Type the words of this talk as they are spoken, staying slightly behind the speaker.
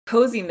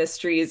cozy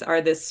mysteries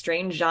are this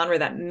strange genre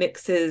that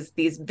mixes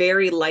these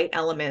very light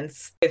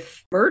elements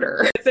with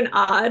murder. It's an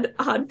odd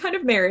kind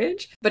of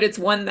marriage, but it's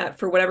one that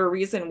for whatever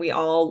reason we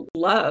all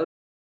love.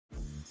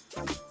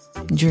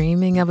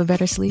 Dreaming of a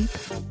better sleep?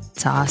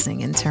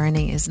 Tossing and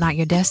turning is not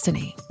your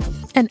destiny.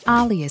 And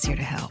Ollie is here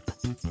to help.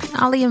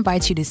 Ollie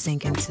invites you to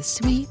sink into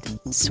sweet,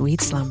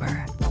 sweet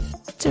slumber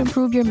to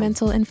improve your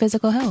mental and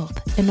physical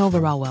health and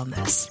overall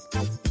wellness.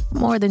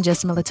 More than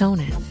just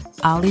melatonin,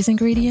 Ollie's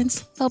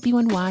ingredients help you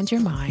unwind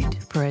your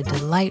mind for a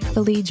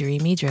delightfully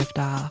dreamy drift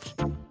off.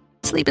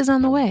 Sleep is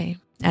on the way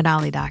at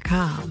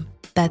Ollie.com.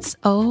 That's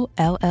OLLY.com.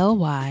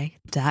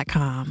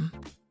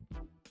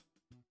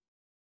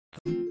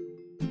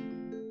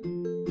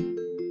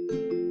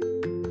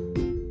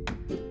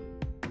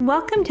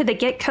 Welcome to the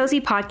Get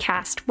Cozy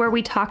podcast, where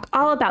we talk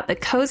all about the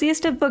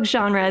coziest of book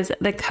genres,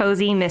 the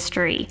cozy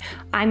mystery.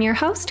 I'm your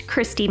host,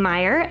 Christy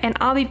Meyer, and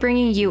I'll be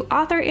bringing you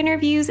author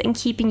interviews and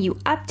keeping you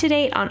up to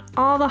date on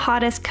all the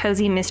hottest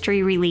cozy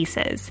mystery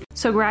releases.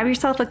 So grab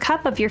yourself a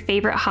cup of your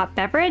favorite hot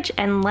beverage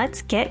and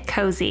let's get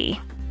cozy.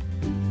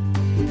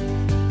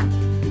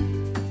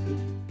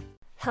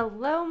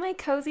 Hello, my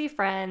cozy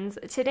friends.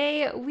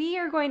 Today we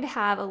are going to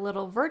have a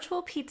little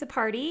virtual pizza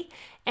party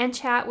and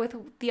chat with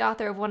the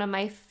author of one of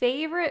my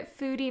favorite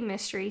foodie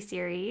mystery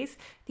series.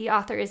 The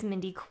author is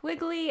Mindy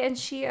Quigley, and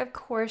she, of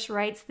course,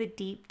 writes the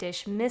deep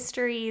dish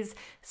mysteries.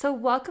 So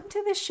welcome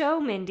to the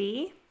show,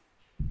 Mindy.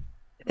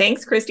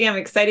 Thanks, Christy. I'm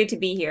excited to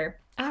be here.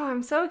 Oh,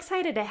 I'm so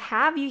excited to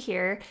have you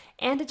here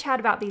and to chat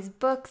about these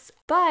books.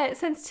 But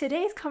since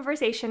today's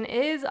conversation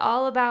is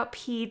all about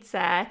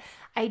pizza,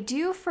 I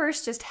do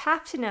first just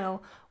have to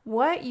know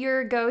what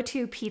your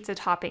go-to pizza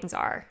toppings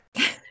are.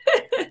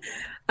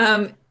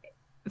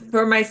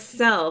 For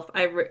myself,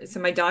 so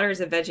my daughter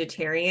is a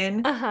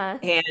vegetarian,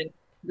 and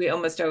we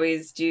almost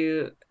always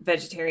do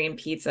vegetarian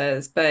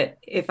pizzas. But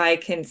if I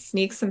can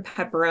sneak some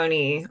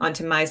pepperoni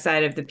onto my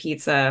side of the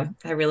pizza,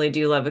 I really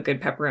do love a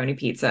good pepperoni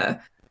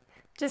pizza.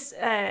 Just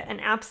an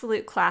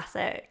absolute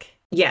classic.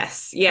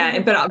 Yes. Yeah.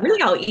 But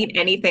I'll eat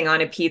anything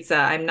on a pizza.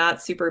 I'm not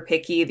super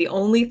picky. The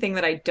only thing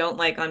that I don't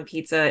like on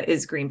pizza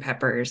is green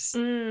peppers,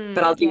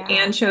 but I'll do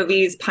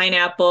anchovies,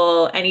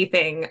 pineapple,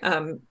 anything.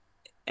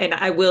 And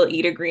I will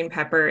eat a green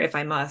pepper if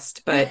I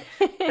must, but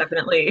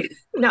definitely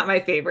not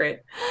my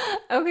favorite.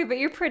 Okay, but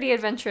you're pretty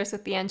adventurous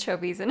with the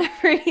anchovies and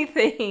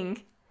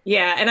everything.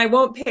 Yeah, and I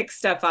won't pick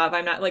stuff off.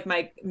 I'm not like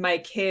my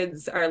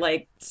kids are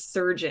like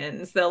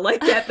surgeons. They'll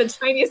like get the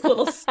tiniest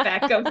little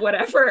speck of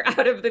whatever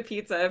out of the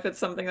pizza if it's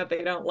something that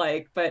they don't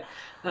like. But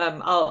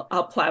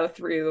I'll plow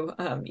through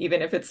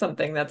even if it's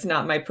something that's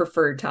not my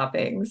preferred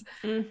toppings.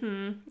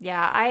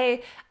 Yeah,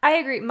 I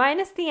agree.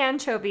 Minus the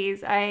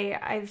anchovies,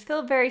 I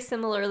feel very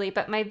similarly.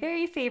 But my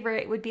very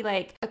favorite would be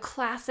like a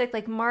classic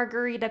like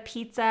margarita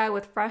pizza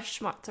with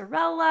fresh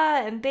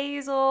mozzarella and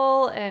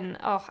basil, and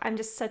oh, I'm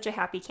just such a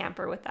happy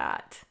camper with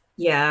that.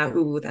 Yeah.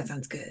 Ooh, that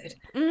sounds good.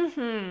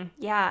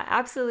 Yeah,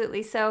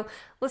 absolutely. So,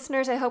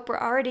 listeners, I hope we're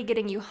already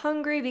getting you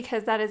hungry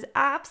because that is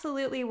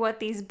absolutely what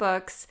these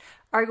books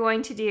are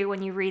going to do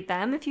when you read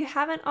them, if you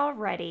haven't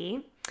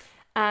already.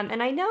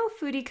 And I know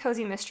foodie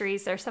cozy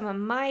mysteries are some of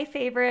my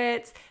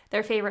favorites.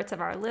 They're favorites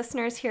of our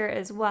listeners here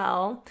as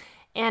well.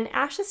 And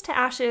Ashes to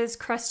Ashes,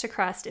 Crust to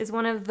Crust is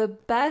one of the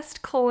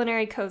best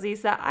culinary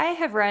cozies that I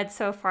have read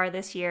so far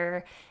this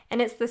year.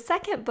 And it's the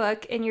second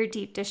book in your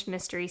Deep Dish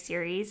Mystery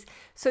series.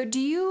 So do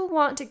you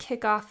want to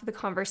kick off the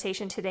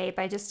conversation today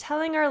by just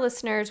telling our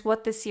listeners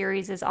what the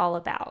series is all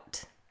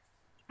about?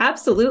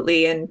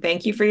 Absolutely. And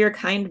thank you for your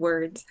kind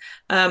words.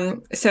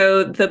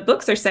 So the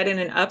books are set in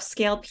an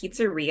upscale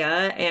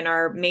pizzeria, and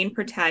our main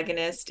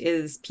protagonist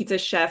is pizza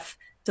chef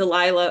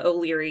Delilah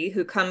O'Leary,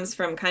 who comes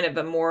from kind of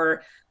a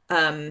more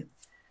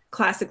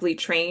classically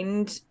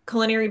trained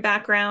culinary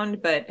background,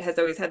 but has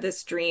always had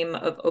this dream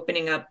of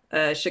opening up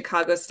a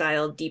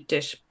Chicago-style deep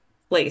dish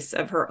place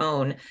of her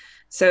own.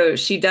 So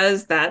she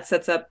does that,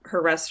 sets up her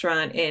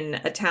restaurant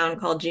in a town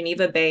called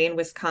Geneva Bay in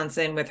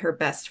Wisconsin with her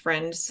best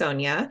friend,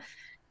 Sonia.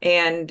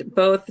 And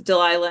both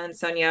Delilah and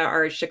Sonia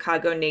are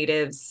Chicago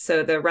natives.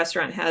 So the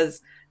restaurant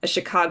has a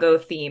Chicago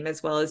theme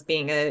as well as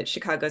being a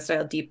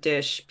Chicago-style deep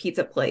dish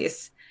pizza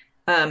place.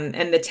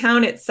 And the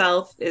town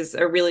itself is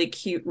a really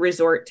cute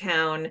resort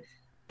town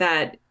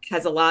that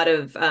has a lot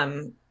of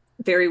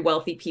very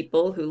wealthy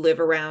people who live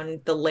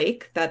around the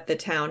lake that the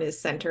town is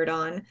centered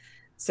on.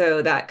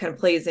 So that kind of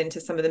plays into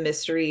some of the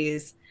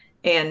mysteries.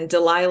 And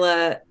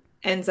Delilah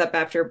ends up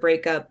after a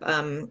breakup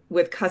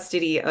with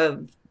custody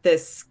of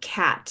this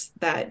cat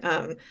that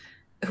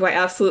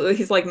who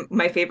he's like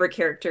my favorite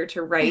character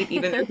to write,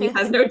 even though he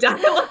has no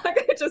dialogue.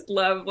 I just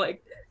love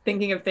like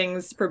thinking of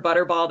things for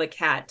Butterball the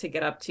cat to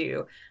get up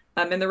to.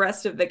 And the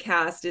rest of the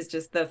cast is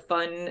just the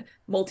fun,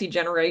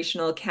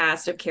 multi-generational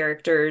cast of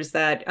characters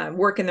that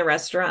work in the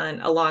restaurant,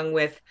 along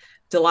with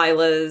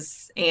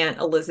Delilah's Aunt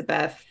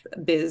Elizabeth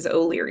Biz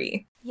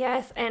O'Leary.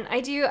 Yes, and I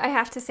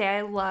have to say,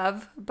 I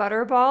love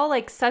Butterball.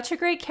 Like, such a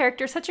great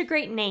character, such a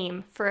great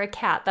name for a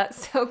cat.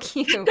 That's so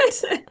cute.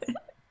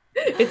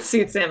 It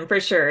suits him for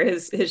sure,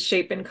 his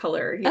shape and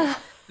color. He's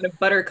kind of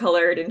butter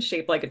colored and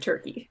shaped like a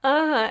turkey.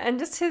 And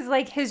just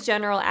his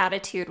general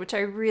attitude, which I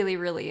really,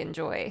 really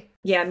enjoy.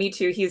 Yeah, me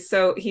too. He's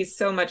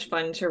so much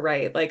fun to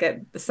write. Like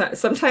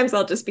sometimes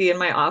I'll just be in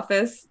my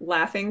office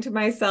laughing to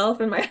myself,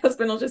 and my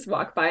husband will just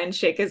walk by and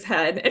shake his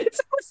head, and it's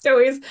almost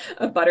always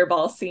a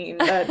butterball scene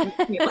that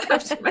makes me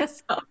laugh to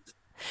myself.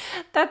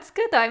 That's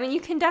good though. I mean, you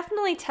can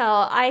definitely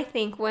tell, I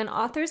think, when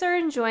authors are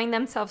enjoying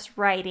themselves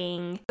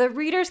writing, the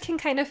readers can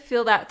kind of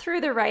feel that through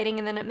the writing,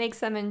 and then it makes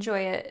them enjoy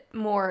it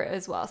more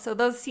as well. So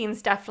those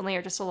scenes definitely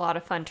are just a lot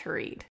of fun to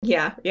read.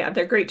 Yeah, yeah,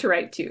 they're great to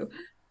write too.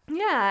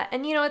 Yeah,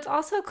 and it's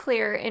also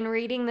clear in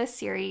reading this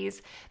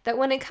series that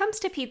when it comes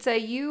to pizza,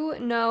 you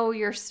know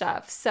your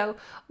stuff. So,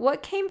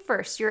 what came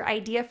first, your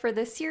idea for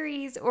the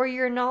series or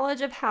your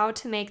knowledge of how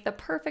to make the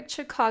perfect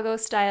Chicago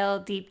style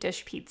deep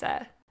dish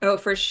pizza? Oh,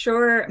 for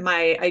sure,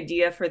 my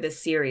idea for the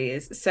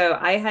series. So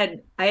I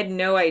had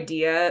no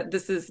idea.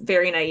 This is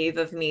very naive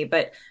of me,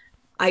 but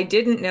I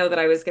didn't know that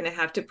I was going to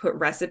have to put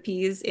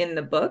recipes in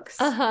the Uh books.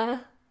 huh.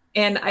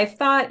 And I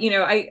thought,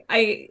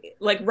 I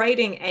like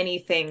writing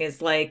anything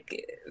is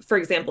like, for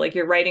example, like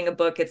you're writing a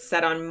book, it's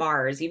set on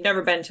Mars. You've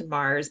never been to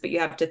Mars, but you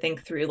have to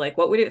think through like,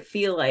 what would it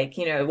feel like?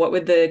 What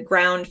would the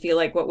ground feel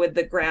like? What would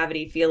the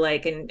gravity feel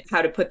like? And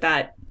how to put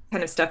that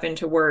kind of stuff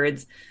into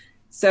words.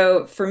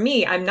 So for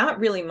me, I'm not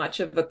really much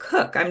of a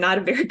cook. I'm not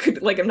a very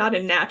good, like, I'm not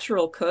a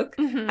natural cook.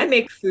 I Mm-hmm.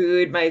 make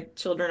food. My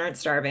children aren't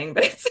starving,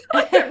 but it's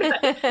like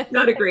I'm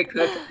not a great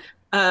cook.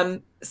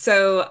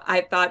 So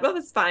I thought, well,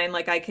 that's fine.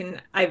 Like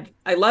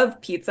I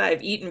love pizza.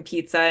 I've eaten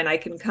pizza and I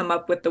can come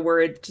up with the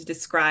word to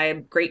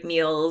describe great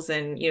meals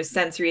and,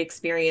 sensory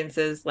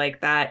experiences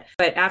like that.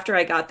 But after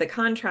I got the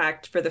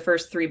contract for the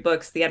first three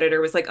books, the editor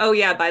was like, oh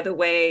yeah, by the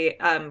way,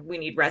 we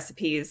need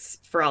recipes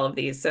for all of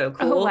these. So Oh,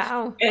 cool.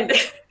 wow. And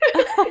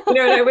and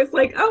I was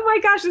like, oh my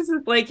gosh, this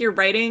is like you're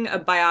writing a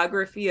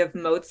biography of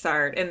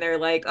Mozart. And they're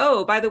like,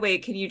 oh, by the way,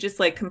 can you just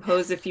like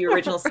compose a few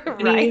original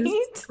symphonies?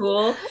 Right?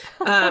 Cool.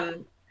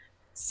 Um,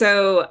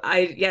 so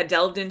I, yeah,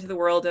 delved into the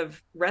world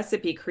of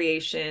recipe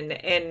creation,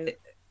 and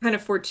kind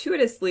of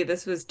fortuitously,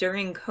 this was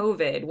during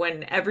COVID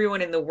when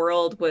everyone in the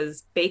world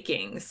was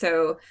baking.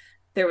 So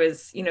there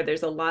was,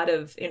 there's a lot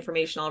of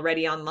information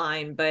already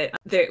online, but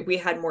we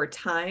had more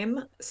time.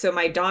 So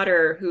my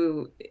daughter,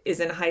 who is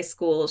in high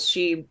school,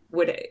 she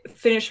would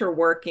finish her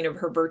work,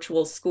 her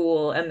virtual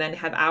school, and then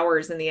have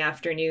hours in the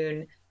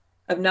afternoon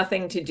of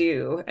nothing to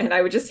do. And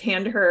I would just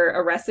hand her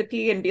a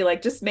recipe and be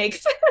like, just make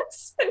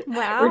this.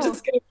 We're Wow.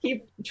 just going to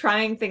keep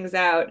trying things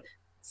out.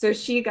 So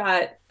she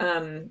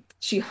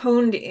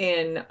honed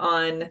in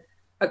on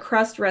a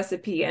crust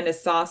recipe and a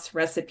sauce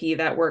recipe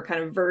that were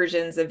kind of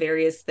versions of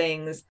various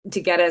things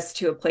to get us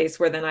to a place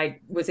where then I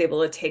was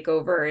able to take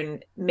over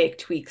and make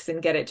tweaks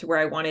and get it to where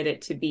I wanted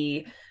it to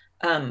be,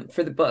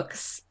 for the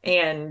books.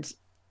 And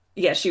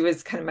yeah, she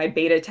was kind of my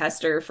beta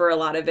tester for a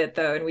lot of it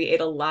though. And we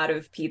ate a lot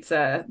of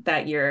pizza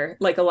that year.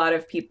 Like a lot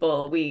of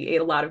people, we ate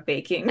a lot of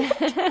baking.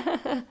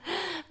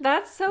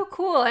 That's so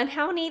cool. And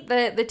how neat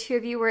that the two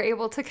of you were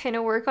able to kind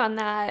of work on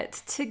that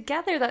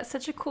together. That's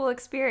such a cool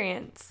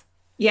experience.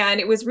 Yeah,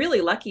 and it was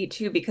really lucky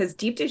too because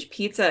deep dish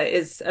pizza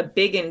is a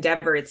big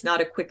endeavor. It's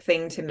not a quick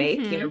thing to make,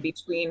 Hmm.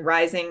 between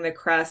rising the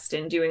crust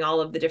and doing all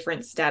of the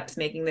different steps,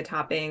 making the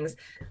toppings.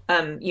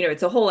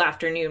 It's a whole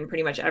afternoon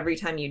pretty much every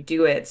time you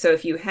do it. So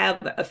if you have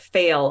a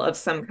fail of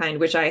some kind,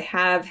 which I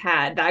have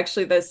had,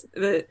 actually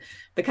the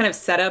kind of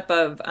setup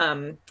of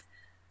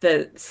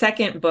the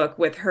second book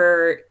with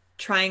her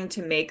trying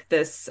to make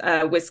this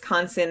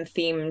Wisconsin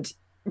themed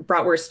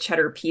bratwurst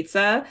cheddar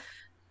pizza.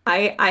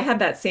 I had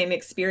that same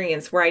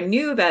experience where I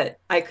knew that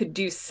I could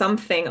do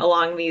something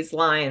along these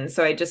lines.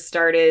 So I just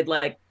started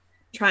like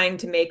trying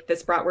to make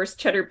this bratwurst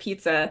cheddar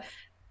pizza,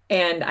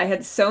 and I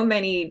had so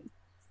many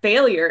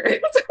failures,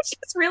 which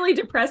is really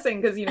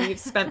depressing because you've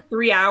spent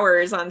 3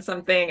 hours on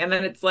something and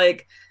then it's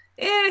like,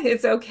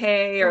 it's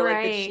okay, or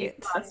like the cheese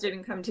Right. sauce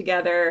didn't come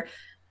together.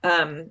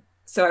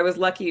 So I was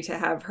lucky to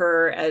have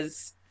her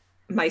as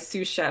my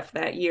sous chef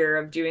that year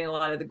of doing a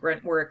lot of the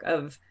grunt work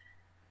of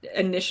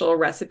initial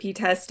recipe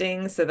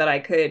testing so that I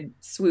could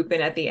swoop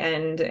in at the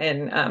end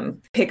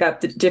and pick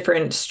up the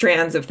different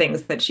strands of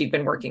things that she'd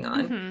been working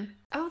on. Hmm.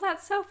 Oh,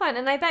 that's so fun.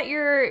 And I bet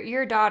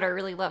your daughter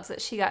really loves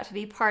that she got to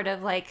be part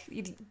of like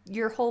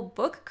your whole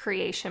book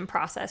creation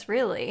process,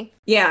 really.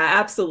 Yeah,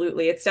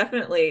 absolutely. It's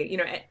definitely,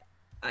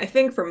 I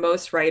think for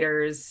most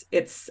writers,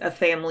 it's a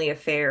family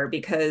affair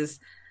because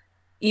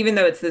even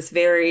though it's this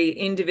very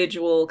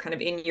individual kind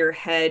of in your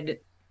head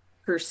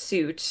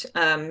pursuit,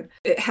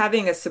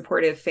 having a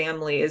supportive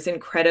family is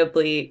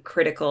incredibly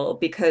critical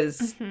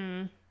because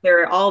Hmm.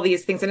 there are all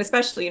these things, and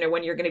especially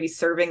when you're going to be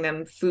serving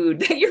them food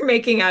that you're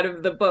making out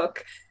of the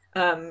book,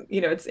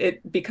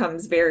 it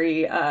becomes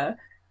very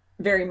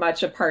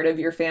much a part of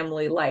your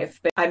family life.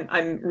 But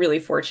I'm really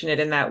fortunate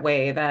in that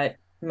way that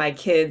my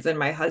kids and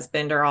my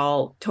husband are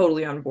all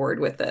totally on board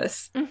with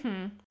this.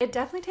 Hmm. It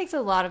definitely takes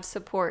a lot of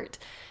support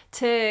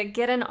to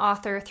get an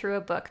author through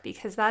a book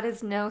because that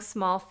is no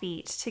small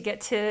feat to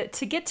get to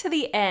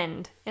the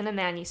end in a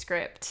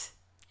manuscript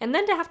and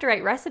then to have to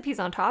write recipes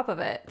on top of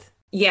it.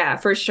 Yeah,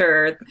 for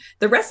sure.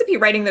 The recipe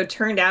writing though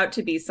turned out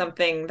to be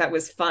something that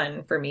was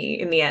fun for me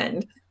in the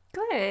end.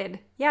 Good.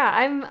 Yeah,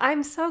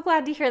 I'm so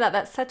glad to hear that.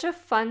 That's such a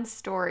fun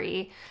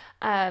story.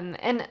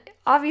 And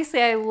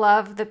obviously I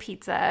love the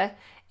pizza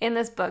in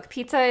this book.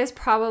 Pizza is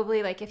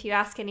probably like if you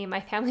ask any of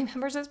my family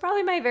members, it's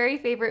probably my very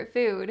favorite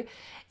food.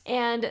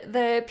 And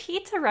the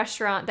pizza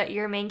restaurant that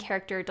your main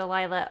character,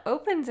 Delilah,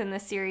 opens in the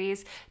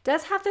series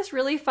does have this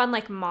really fun,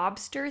 like,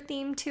 mobster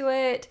theme to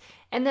it.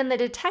 And then the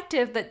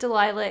detective that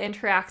Delilah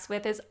interacts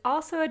with is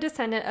also a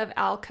descendant of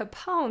Al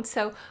Capone.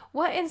 So,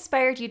 what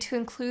inspired you to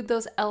include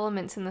those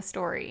elements in the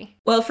story?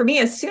 Well, for me,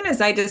 as soon as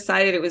I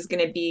decided it was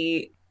going to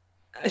be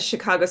a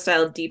Chicago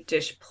style deep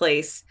dish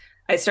place,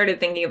 I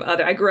started thinking of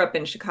other, I grew up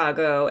in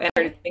Chicago and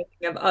started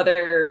thinking of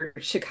other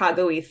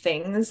Chicago-y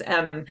things.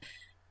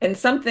 And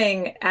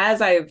something,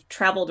 as I've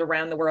traveled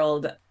around the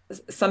world,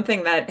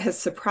 something that has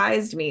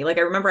surprised me. Like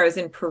I remember I was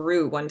in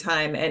Peru one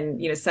time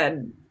and,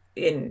 said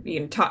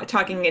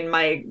talking in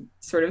my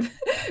sort of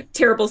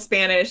terrible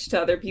Spanish to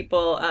other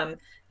people,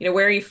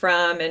 where are you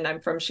from? And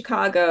I'm from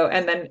Chicago.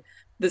 And then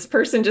this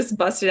person just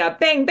busted out,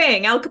 bang,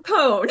 bang, Al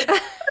Capone.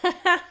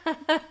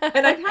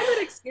 And I've had that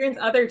experience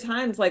other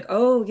times, like,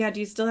 oh yeah, do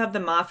you still have the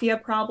mafia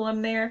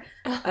problem there?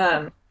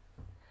 Um,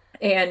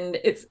 and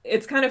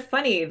it's kind of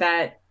funny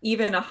that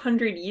even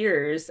 100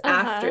 years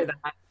Uh-huh. after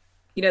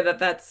that,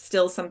 that's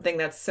still something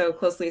that's so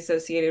closely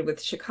associated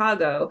with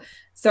Chicago.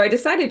 So I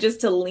decided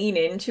just to lean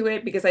into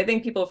it because I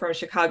think people from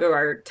Chicago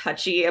are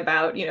touchy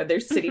about, their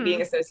city being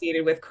Mm-hmm.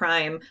 associated with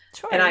crime,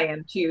 and I Sure.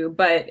 am too,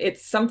 but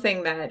it's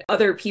something that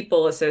other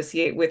people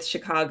associate with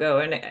Chicago.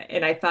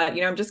 And I thought,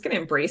 I'm just going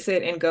to embrace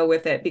it and go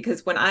with it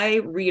because when I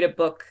read a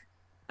book,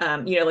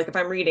 like if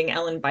I'm reading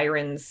Ellen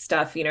Byron's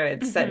stuff,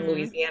 it's set in Mm-hmm.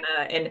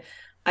 Louisiana, and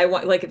I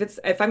want, like,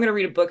 if I'm going to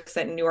read a book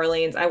set in New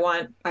Orleans, I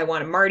want a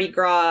Mardi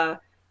Gras,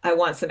 I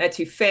want some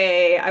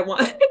etouffee. I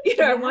want,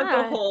 I want the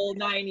Yeah. whole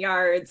 9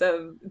 yards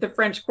of the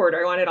French Quarter.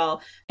 I want it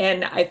all.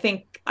 And I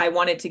think I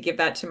wanted to give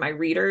that to my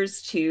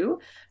readers too,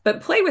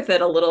 but play with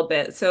it a little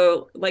bit.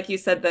 So, like you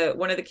said, the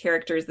one of the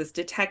characters, this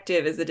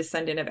detective, is a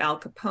descendant of Al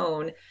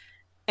Capone.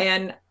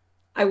 And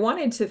I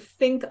wanted to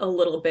think a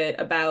little bit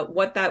about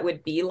what that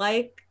would be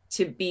like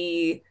to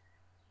be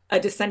a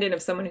descendant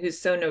of someone who's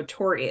so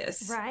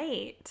notorious.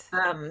 Right.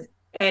 Um,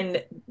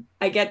 and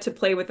I get to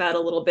play with that a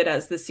little bit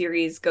as the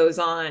series goes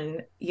on,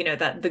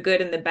 that the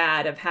good and the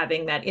bad of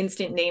having that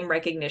instant name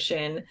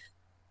recognition.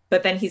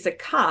 But then he's a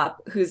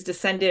cop who's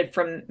descended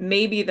from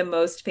maybe the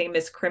most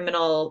famous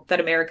criminal that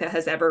America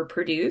has ever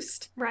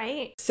produced.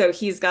 Right. So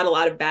he's got a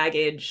lot of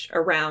baggage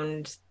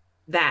around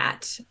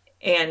that.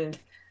 And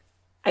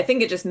I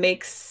think it just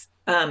makes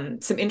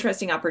some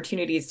interesting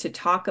opportunities to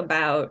talk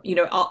about,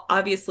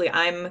 obviously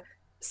I'm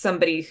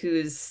somebody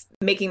who's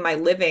making my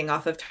living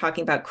off of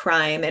talking about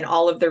crime, and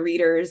all of the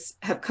readers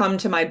have come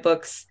to my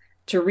books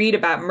to read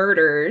about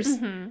murders.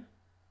 Mm-hmm.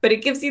 But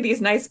it gives you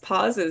these nice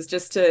pauses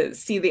just to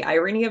see the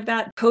irony of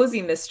that.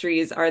 Cozy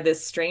mysteries are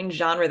this strange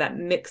genre that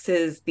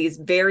mixes these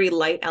very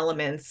light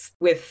elements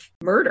with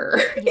murder.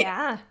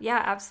 Yeah.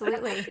 Yeah,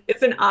 absolutely.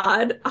 It's an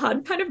odd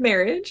kind of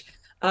marriage.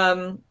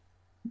 Um,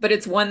 but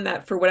it's one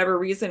that for whatever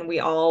reason we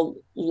all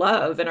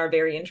love and are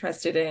very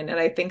interested in. And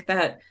I think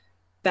that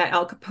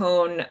Al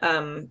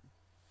Capone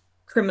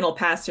criminal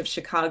past of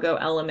Chicago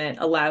element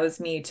allows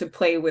me to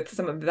play with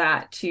some of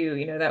that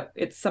too, that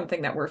it's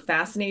something that we're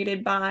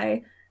fascinated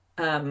by.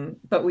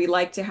 But we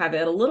like to have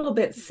it a little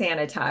bit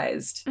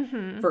sanitized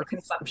Mm-hmm. for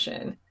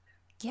consumption.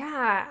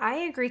 Yeah, I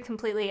agree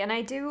completely. And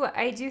I do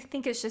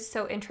think it's just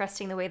so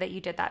interesting the way that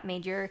you did that,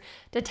 made your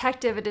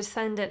detective a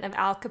descendant of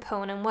Al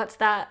Capone, and what's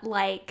that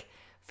like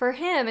for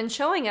him, and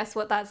showing us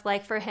what that's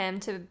like for him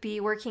to be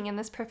working in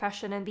this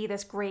profession and be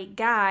this great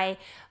guy,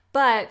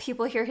 but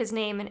people hear his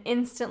name and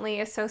instantly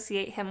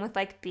associate him with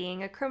like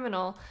being a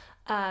criminal.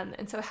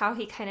 And so how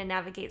he kind of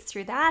navigates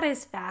through that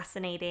is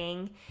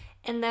fascinating.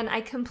 And then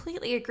I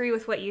completely agree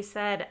with what you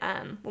said.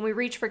 When we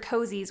reach for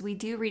cozies, we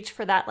do reach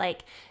for that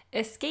like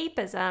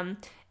escapism.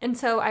 And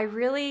so I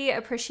really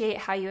appreciate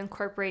how you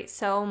incorporate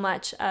so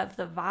much of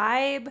the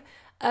vibe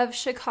of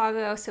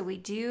Chicago. So we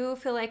do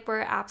feel like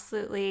we're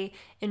absolutely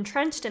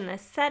entrenched in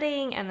this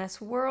setting and this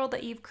world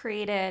that you've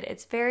created.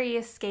 It's very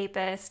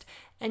escapist.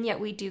 And yet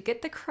we do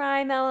get the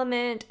crime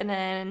element. And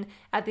then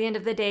at the end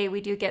of the day,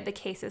 we do get the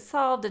cases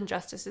solved and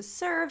justice is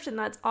served. And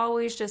that's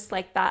always just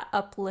like that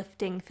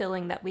uplifting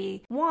feeling that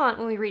we want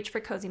when we reach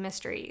for cozy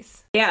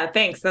mysteries. Yeah,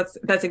 thanks. That's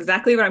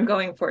exactly what I'm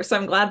going for. So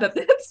I'm glad that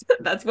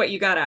that's what you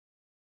got out.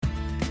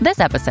 This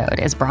episode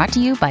is brought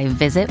to you by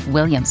Visit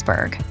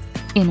Williamsburg.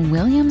 In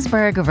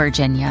Williamsburg,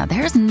 Virginia,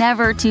 there's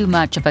never too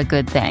much of a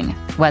good thing.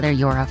 Whether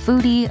you're a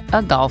foodie,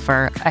 a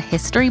golfer, a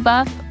history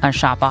buff, a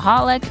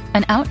shopaholic,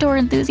 an outdoor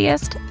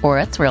enthusiast, or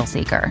a thrill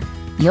seeker,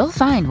 you'll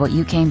find what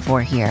you came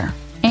for here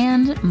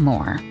and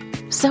more.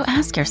 So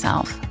ask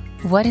yourself,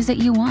 what is it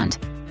you want?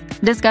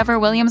 Discover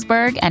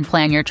Williamsburg and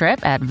plan your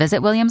trip at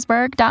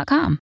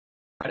visitwilliamsburg.com.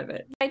 part of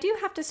it. I do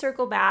have to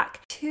circle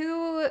back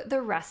to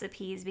the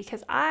recipes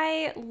because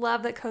I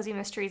love that Cozy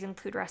Mysteries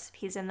include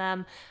recipes in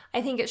them.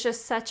 I think it's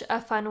just such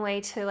a fun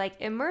way to like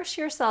immerse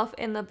yourself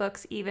in the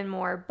books even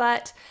more.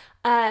 But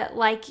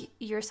like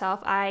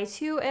yourself, I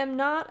too am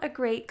not a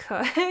great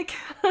cook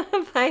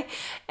by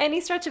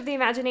any stretch of the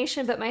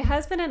imagination, but my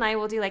husband and I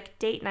will do like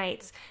date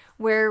nights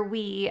where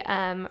we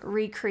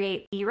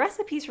recreate the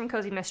recipes from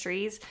Cozy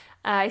Mysteries.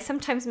 I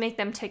sometimes make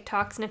them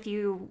TikToks, and if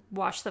you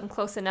watch them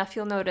close enough,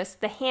 you'll notice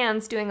the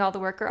hands doing all the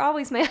work are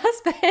always my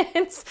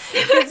husband's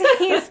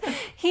because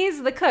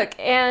he's the cook.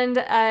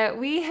 And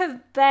we have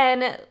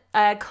been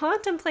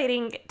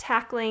contemplating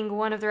tackling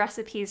one of the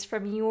recipes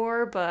from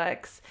your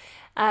books.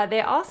 They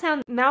all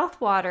sound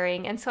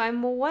mouth-watering, and so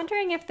I'm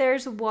wondering if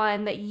there's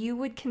one that you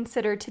would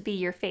consider to be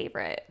your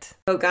favorite.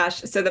 Oh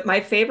gosh, so that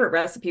my favorite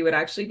recipe would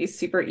actually be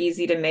super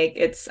easy to make.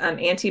 It's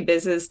Auntie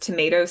Biz's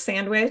tomato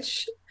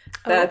sandwich.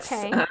 That's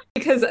Okay.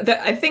 because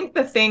I think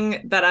the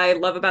thing that I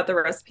love about the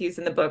recipes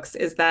in the books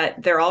is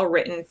that they're all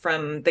written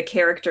from the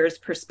characters'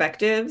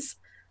 perspectives.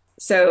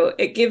 So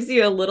it gives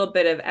you a little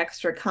bit of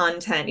extra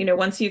content.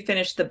 Once you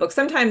finish the book,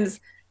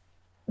 sometimes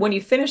when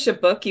you finish a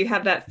book, you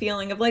have that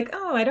feeling of like,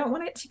 oh, I don't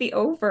want it to be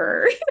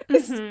over. So,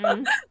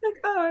 Mm-hmm.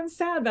 like, oh, I'm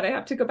sad that I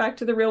have to go back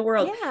to the real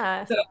world.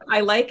 Yeah. So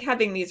I like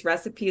having these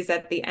recipes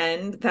at the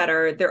end that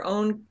are their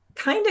own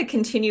kind of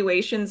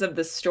continuations of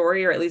the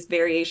story, or at least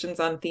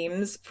variations on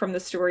themes from the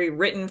story,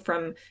 written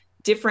from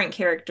different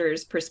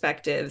characters'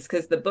 perspectives,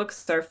 because the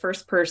books are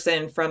first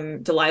person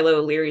from Delilah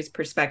O'Leary's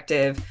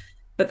perspective,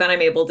 but then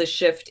I'm able to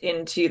shift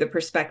into the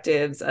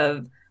perspectives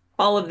of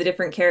all of the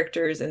different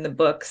characters in the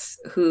books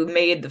who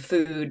made the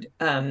food,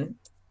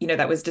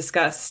 that was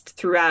discussed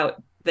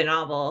throughout the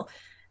novel.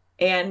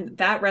 And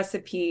that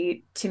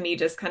recipe to me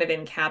just kind of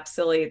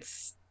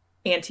encapsulates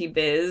Auntie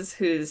Biz,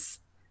 who's,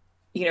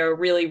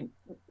 really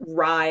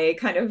wry,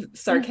 kind of Mm-hmm.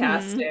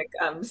 sarcastic,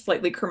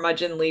 slightly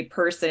curmudgeonly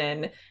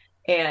person.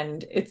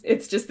 And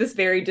it's just this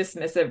very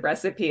dismissive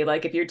recipe.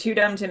 Like, if you're too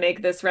dumb to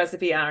make this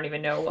recipe, I don't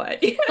even know what.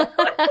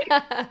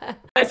 I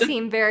Does just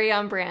seem very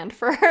on brand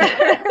for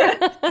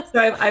her.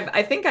 So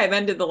I think I've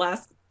ended the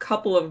last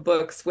couple of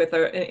books with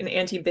an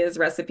anti-biz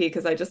recipe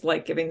because I just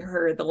like giving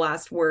her the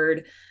last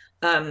word.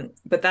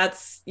 But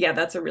that's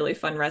a really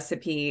fun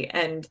recipe.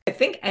 And I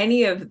think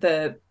any of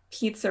the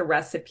pizza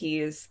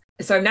recipes.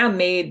 So I've now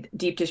made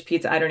deep dish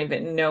pizza. I don't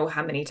even know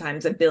how many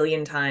times, a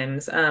billion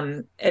times.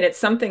 And it's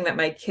something that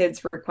my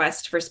kids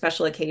request for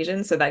special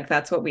occasions. So like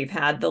that's what we've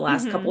had the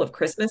last couple Hmm. of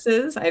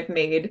Christmases. I've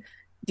made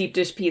deep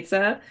dish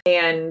pizza.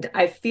 And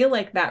I feel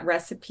like that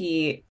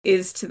recipe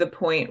is to the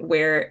point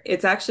where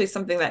it's actually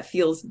something that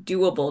feels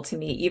doable to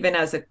me, even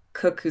as a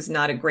cook who's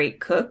not a great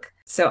cook.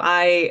 So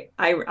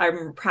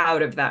I'm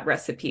proud of that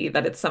recipe,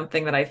 that it's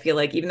something that I feel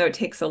like even though it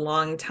takes a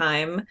long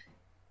time,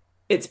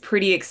 it's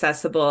pretty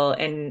accessible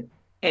and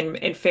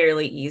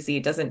fairly easy.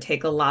 It doesn't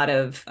take a lot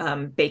of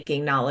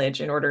baking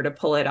knowledge in order to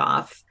pull it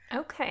off.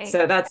 Okay.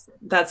 So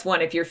that's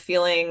one. If you're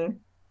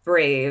feeling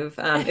brave,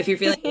 if you're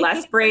feeling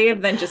less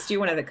brave, then just do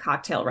one of the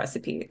cocktail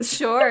recipes.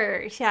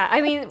 Sure. Yeah.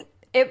 I mean,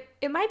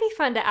 it might be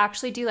fun to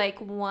actually do like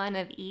one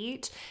of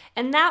each.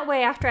 And that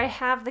way, after I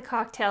have the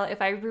cocktail,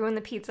 if I ruin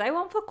the pizza, I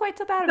won't feel quite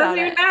so bad Doesn't about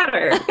even it.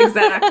 matter.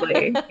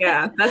 Exactly.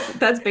 Yeah.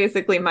 That's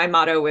basically my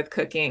motto with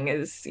cooking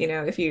is,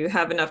 if you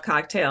have enough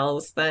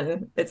cocktails,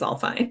 then it's all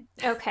fine.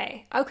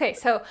 Okay. Okay.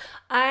 So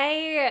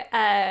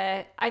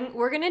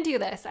we're gonna do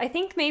this. I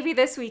think maybe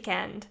this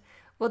weekend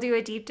we'll do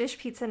a deep dish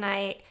pizza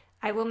night.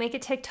 I will make a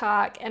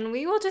TikTok and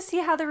we will just see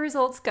how the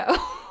results go.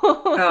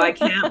 Oh, I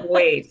can't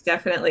wait.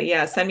 Definitely.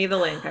 Yeah. Send me the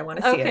link. I want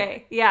to see it.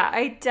 Okay, yeah,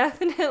 I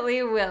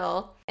definitely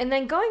will. And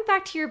then going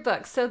back to your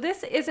book, so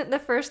this isn't the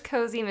first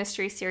cozy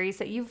mystery series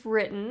that you've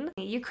written.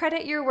 You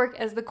credit your work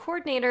as the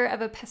coordinator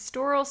of a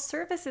pastoral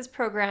services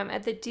program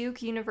at the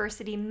Duke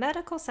University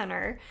Medical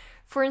Center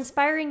for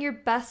inspiring your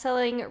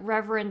best-selling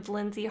Reverend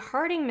Lindsay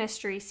Harding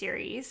mystery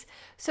series.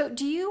 So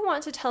do you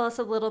want to tell us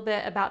a little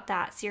bit about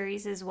that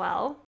series as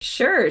well?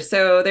 Sure.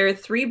 So there are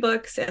three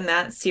books in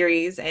that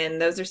series, and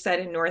those are set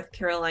in North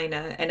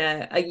Carolina.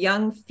 And a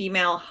young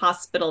female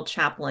hospital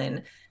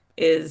chaplain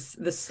is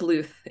the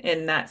sleuth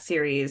in that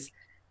series.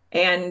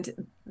 And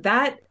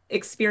that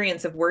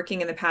experience of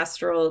working in the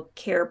pastoral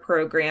care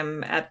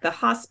program at the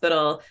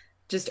hospital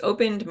just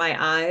opened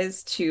my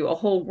eyes to a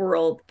whole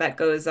world that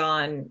goes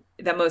on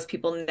that most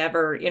people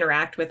never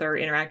interact with, or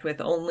interact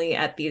with only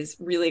at these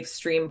really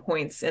extreme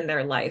points in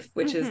their life,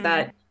 which is Mm-hmm.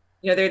 that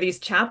there are these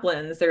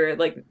chaplains, they're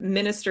like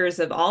ministers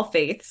of all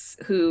faiths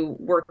who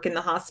work in the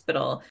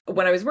hospital.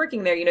 When I was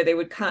working there, they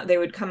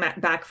would come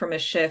back from a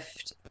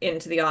shift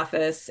into the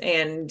office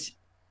and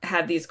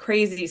have these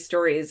crazy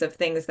stories of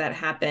things that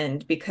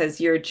happened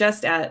because you're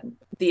just at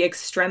the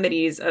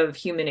extremities of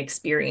human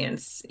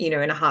experience, in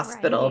a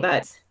hospital,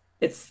 that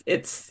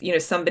Right.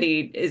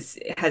 somebody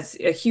has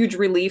a huge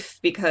relief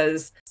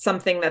because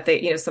something that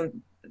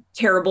some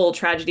terrible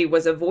tragedy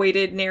was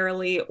avoided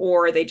narrowly,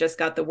 or they just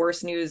got the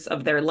worst news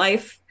of their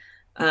life.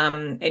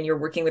 And you're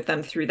working with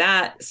them through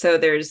that. So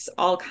there's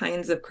all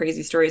kinds of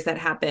crazy stories that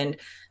happened.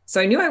 So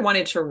I knew I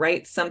wanted to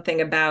write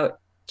something about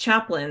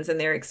chaplains and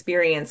their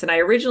experience. And I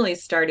originally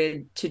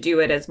started to do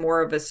it as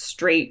more of a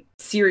straight,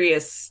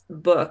 serious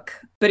book,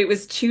 but it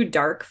was too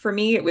dark for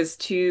me. It was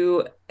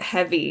too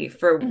heavy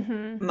for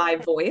Mm-hmm. my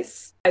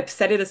voice. I've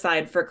set it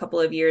aside for a couple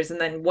of years.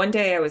 And then one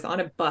day I was on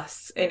a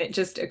bus and it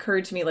just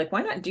occurred to me, like,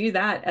 why not do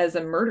that as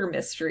a murder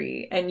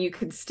mystery? And you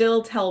could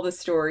still tell the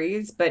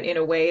stories, but in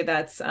a way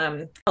that's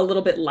a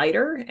little bit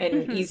lighter and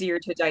Mm-hmm. easier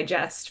to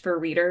digest for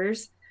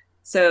readers.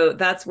 So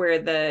that's where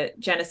the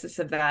genesis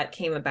of that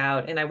came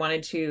about. And I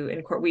wanted to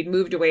incorporate, we'd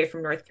moved away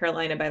from North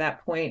Carolina by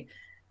that point,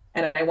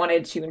 and I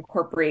wanted to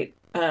incorporate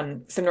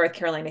some North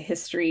Carolina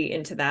history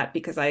into that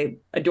because I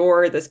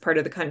adore this part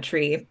of the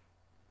country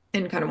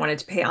and kind of wanted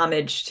to pay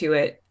homage to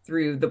it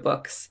through the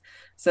books.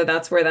 So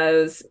that's where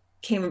those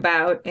came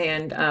about.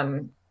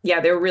 And yeah,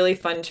 they were really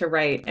fun to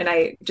write. And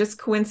I just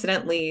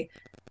coincidentally,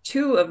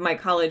 two of my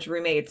college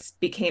roommates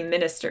became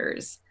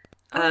ministers.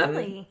 Oh, Um,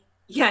 really?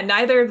 yeah,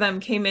 neither of them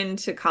came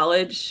into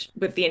college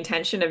with the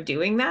intention of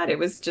doing that. It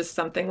was just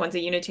something, one's a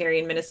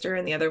Unitarian minister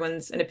and the other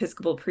one's an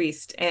Episcopal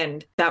priest.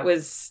 And that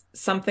was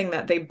something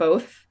that they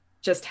both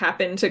just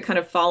happened to kind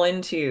of fall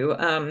into.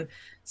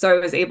 So I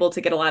was able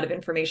to get a lot of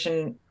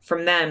information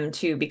from them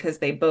too, because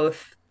they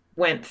both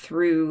went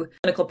through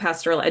clinical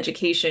pastoral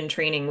education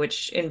training,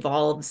 which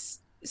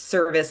involves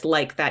service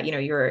like that. You know,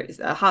 you're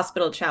a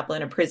hospital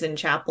chaplain, a prison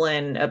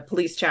chaplain, a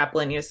police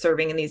chaplain, you know,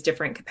 serving in these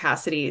different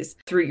capacities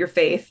through your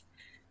faith.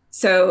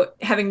 So,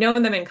 having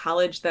known them in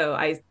college, though,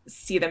 I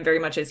see them very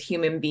much as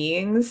human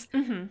beings.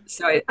 Mm-hmm.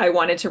 So, I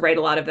wanted to write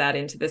a lot of that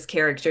into this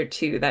character,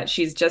 too, that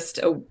she's just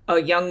a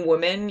young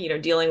woman, you know,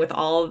 dealing with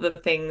all of the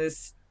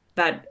things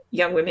that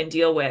young women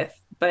deal with,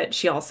 but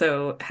she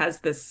also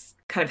has this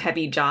kind of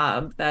heavy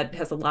job that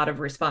has a lot of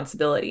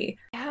responsibility.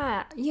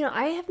 Yeah,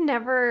 I have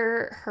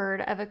never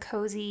heard of a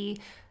cozy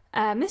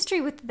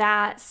mystery with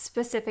that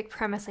specific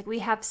premise. Like, we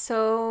have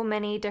so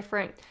many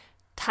different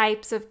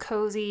types of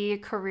cozy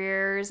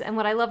careers. And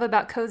what I love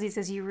about cozies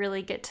is you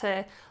really get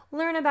to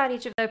learn about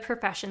each of the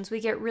professions. We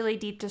get really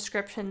deep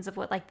descriptions of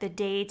what, like, the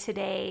day to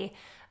day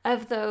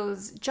of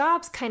those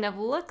jobs kind of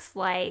looks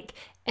like.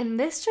 And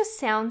this just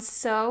sounds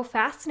so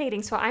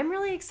fascinating. So I'm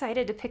really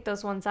excited to pick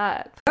those ones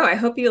up. Oh, I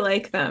hope you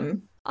like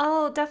them.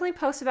 I'll definitely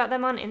post about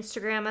them on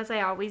Instagram as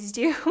I always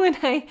do when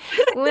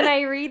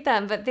I read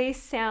them, but they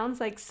sounds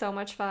like so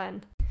much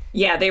fun.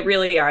 Yeah, they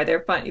really are.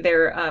 They're fun.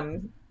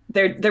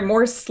 They're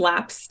more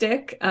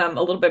slapstick, a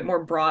little bit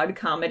more broad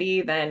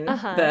comedy than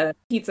Uh-huh. the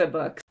pizza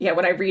books. Yeah,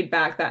 when I read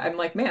back that, I'm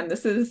like, man,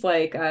 this is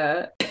like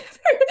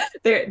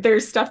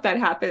there's stuff that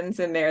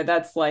happens in there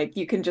that's like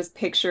you can just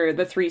picture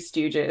the Three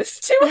Stooges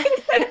doing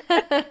it.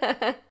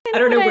 I I know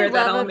don't what know I where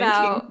that love element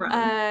came about from.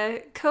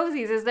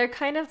 cozies is they're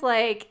kind of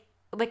like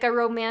a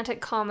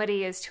romantic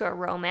comedy is to a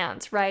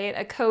romance, right?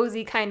 A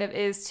cozy kind of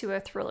is to a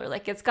thriller.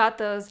 Like, it's got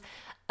those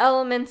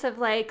elements of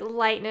like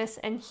lightness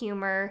and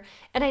humor.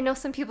 And I know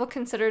some people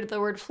consider the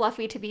word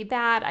fluffy to be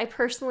bad. I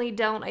personally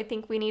don't. I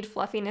think we need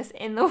fluffiness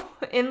in the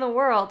in the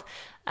world.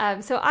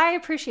 So I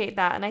appreciate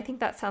that, and I think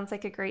that sounds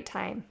like a great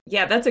time.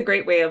 Yeah, that's a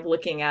great way of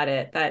looking at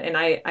it. That, and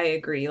I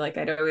agree. Like,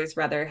 I'd always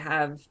rather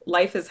have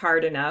life is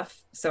hard enough,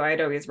 so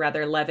I'd always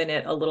rather leaven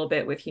it a little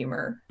bit with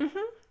humor. Hmm.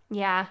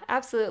 Yeah,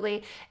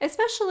 absolutely.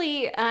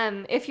 Especially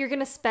if you're going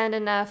to spend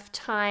enough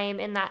time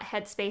in that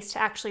headspace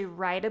to actually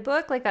write a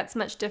book. Like, that's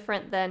much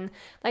different than,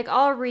 like,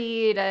 I'll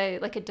read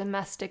like a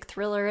domestic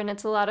thriller and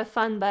it's a lot of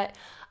fun, but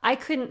I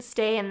couldn't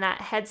stay in that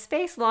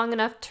headspace long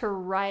enough to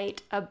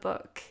write a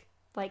book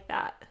like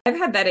that. I've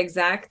had that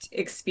exact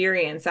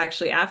experience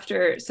actually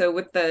after, so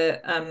with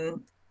the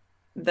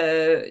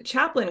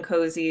chaplain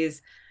cozies,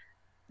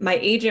 my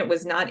agent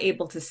was not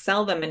able to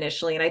sell them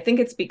initially. And I think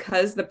it's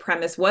because the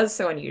premise was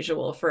so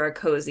unusual for a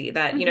cozy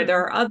that, you know, there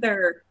Hmm. are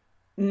other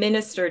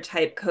minister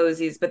type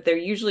cozies, but they're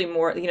usually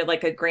more, you know,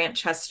 like a Grant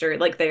Chester,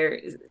 like they're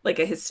like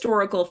a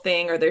historical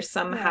thing, or they're Right.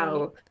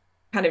 somehow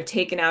kind of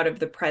taken out of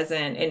the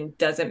present and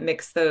doesn't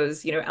mix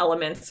those, you know,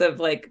 elements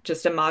of like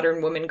just a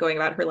modern woman going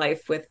about her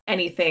life with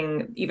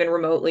anything even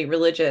remotely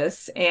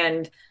religious.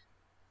 And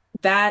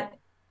that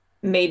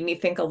made me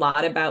think a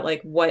lot about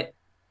like what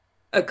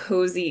a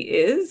cozy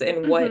is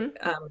and what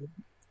Hmm.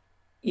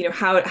 you know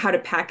how to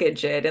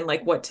package it and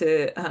like what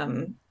to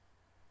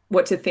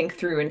think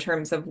through in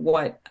terms of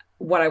what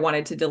I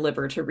wanted to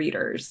deliver to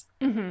readers.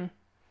 Hmm.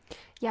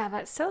 Yeah,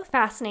 that's so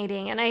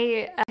fascinating. And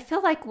I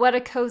feel like what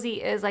a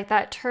cozy is, like,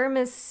 that term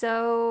is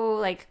so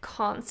like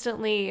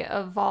constantly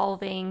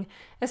evolving,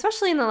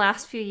 especially in the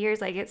last few years.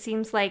 Like, it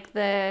seems like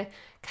the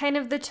kind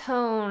of the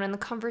tone and the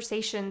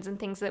conversations and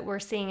things that we're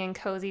seeing in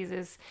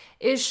cozies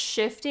is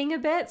shifting a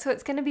bit. So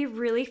it's going to be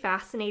really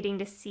fascinating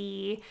to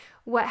see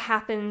what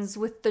happens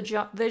with the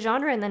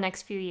genre in the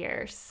next few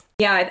years.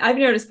 Yeah, I've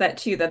noticed that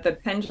too, that the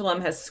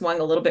pendulum has swung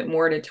a little bit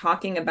more to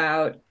talking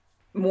about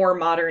more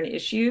modern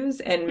issues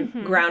and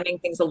Hmm. grounding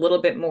things a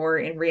little bit more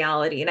in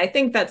reality. And I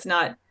think that's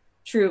not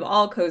true of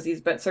all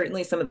cozies, but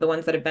certainly some of the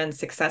ones that have been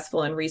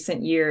successful in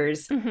recent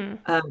years Hmm.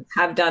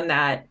 have done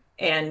that.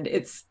 And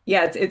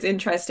yeah, it's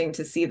interesting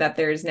to see that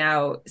there's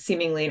now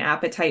seemingly an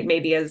appetite,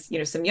 maybe as you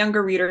know, some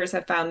younger readers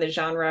have found the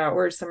genre,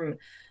 or some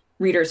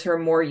readers who are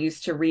more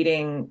used to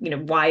reading,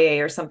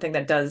 YA or something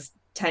that does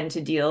tend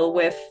to deal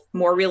with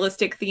more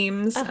realistic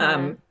themes.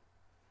 Uh-huh.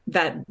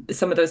 That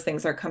some of those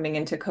things are coming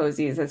into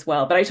cozies as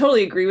well. But I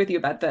totally agree with you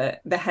about the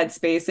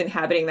headspace,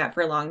 inhabiting that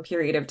for a long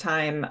period of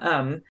time.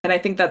 And I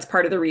think that's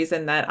part of the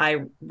reason that I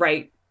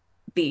write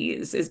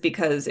these, is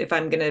because if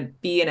I'm going to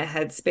be in a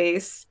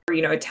headspace or,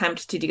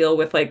 attempt to deal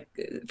with, like,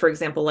 for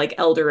example, like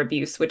elder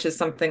abuse, which is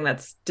something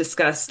that's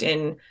discussed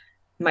in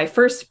my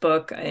first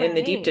book in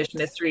the Deep Dish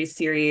Right. Mysteries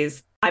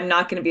series, I'm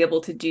not going to be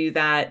able to do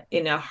that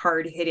in a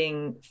hard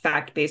hitting,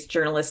 fact based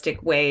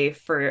journalistic way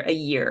for a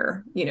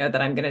year,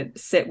 that I'm going to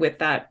sit with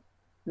that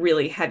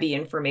really heavy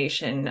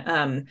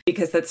information,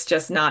 because that's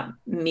just not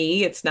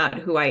me. It's not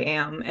who I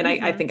am. And I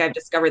Mm-hmm. think I've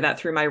discovered that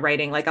through my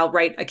writing. Like, I'll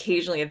write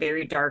occasionally a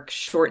very dark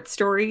short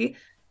story,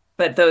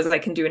 but those I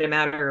can do in a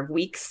matter of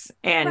weeks.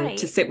 And to Right.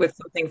 sit with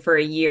something for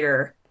a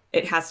year,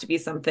 it has to be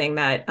something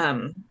that,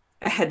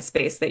 a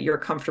headspace that you're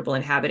comfortable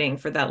inhabiting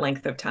for that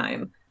length of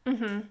time.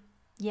 Mm-hmm.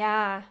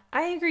 Yeah,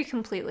 I agree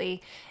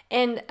completely.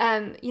 And,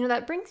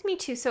 that brings me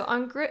to so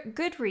on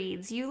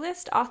Goodreads, you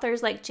list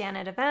authors like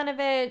Janet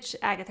Ivanovich,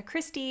 Agatha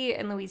Christie,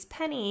 and Louise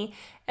Penny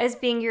as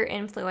being your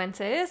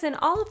influences. And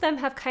all of them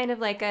have kind of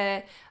like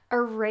a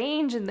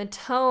range in the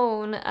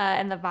tone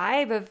and the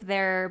vibe of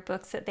their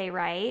books that they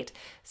write.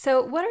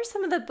 So, what are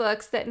some of the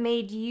books that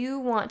made you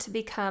want to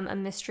become a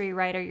mystery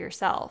writer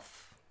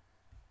yourself?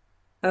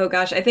 Oh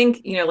gosh, I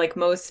think, like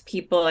most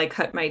people, I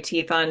cut my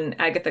teeth on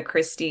Agatha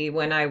Christie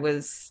when I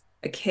was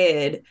a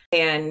kid,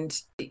 and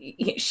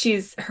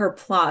her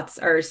plots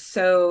are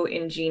so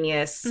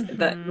ingenious. The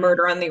Mm-hmm.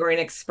 Murder on the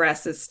Orient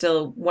Express is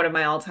still one of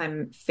my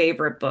all-time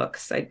favorite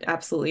books. I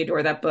absolutely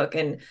adore that book.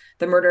 And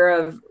The Murder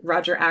of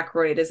Roger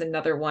Ackroyd is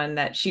another one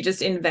that she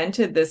just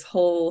invented this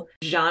whole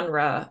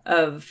genre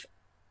of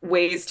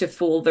ways to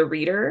fool the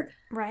reader.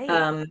 Right.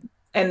 Um,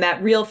 and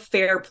that real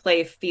fair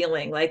play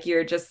feeling, like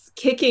you're just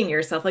kicking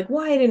yourself, like,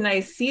 why didn't I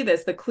see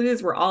this? The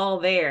clues were all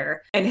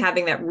there. And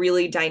having that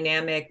really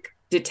dynamic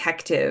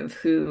detective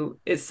who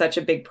is such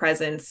a big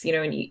presence,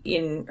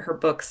 in her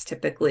books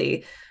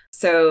typically.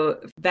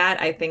 So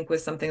that, I think,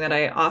 was something that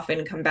I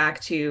often come back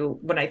to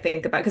when I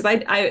think about, because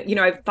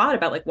I've thought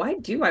about, like, why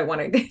do I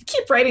want to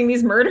keep writing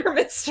these murder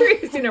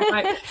mysteries?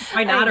 Why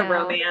I not a know.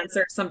 romance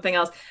or something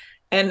else?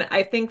 And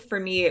I think for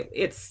me,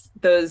 it's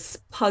those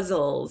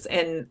puzzles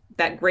and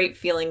that great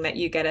feeling that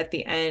you get at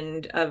the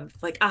end of,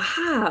 like,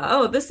 aha,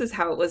 oh, this is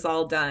how it was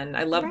all done.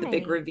 I love the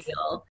big Right.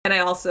 reveal. And I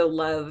also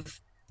love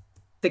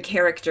the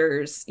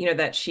characters,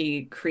 that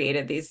she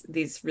created,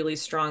 these really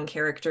strong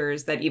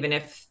characters that even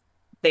if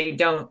they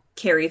don't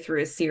carry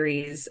through a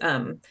series,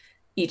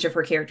 each of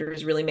her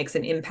characters really makes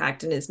an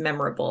impact and is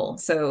memorable.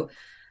 So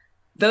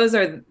those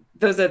are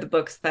the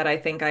books that I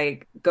think I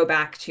go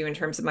back to in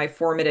terms of my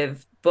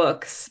formative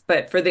books.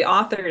 But for the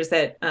authors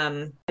that,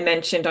 I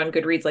mentioned on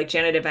Goodreads, like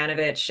Janet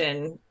Ivanovich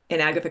and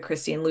Agatha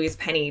Christie and Louise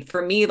Penny,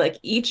 for me, like,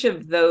 each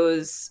of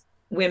those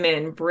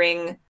women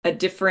bring a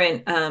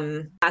different,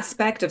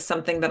 aspect of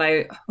something that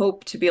I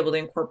hope to be able to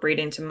incorporate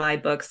into my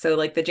books. So,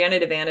 like, the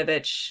Janet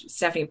Ivanovich,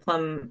 Stephanie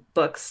Plum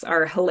books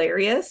are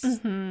hilarious,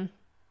 Mm-hmm.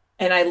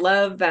 and I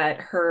love that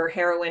her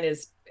heroine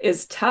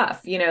is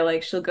tough,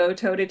 like she'll go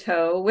toe to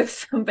toe with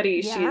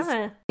somebody. She's,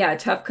 Yeah. yeah, a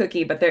tough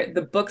cookie, but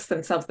the books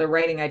themselves, the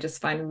writing, I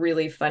just find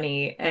really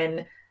funny.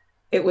 And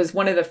it was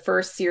one of the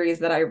first series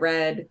that I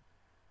read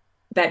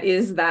that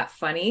is that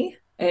funny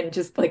and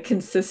just, like,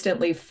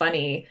 consistently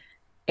funny.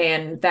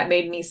 And that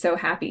made me so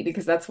happy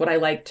because that's what I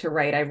like to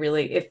write. I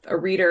really, if a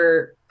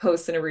reader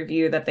posts in a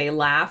review that they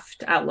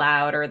laughed out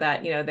loud, or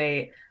that,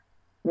 they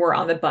were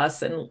on the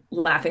bus and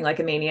laughing like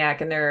a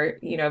maniac, and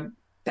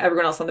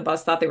everyone else on the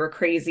bus thought they were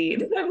crazy.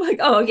 And I'm like,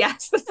 oh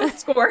yes, this is a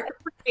score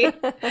for me.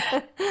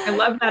 I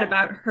love that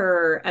about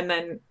her. And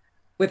then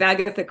with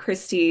Agatha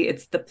Christie,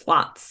 it's the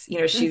plots. The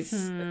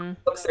Mm-hmm.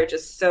 books are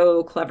just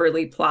so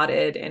cleverly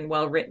plotted and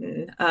well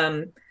written.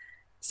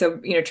 So,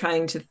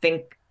 trying to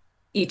think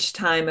each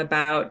time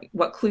about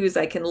what clues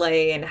I can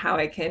lay and how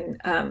I can,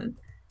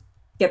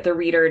 get the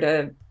reader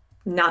to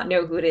not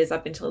know who it is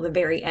up until the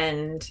very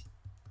end.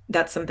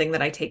 That's something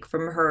that I take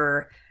from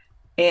her.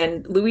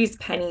 And Louise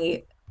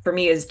Penny, for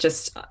me, is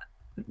just,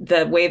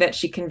 the way that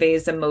she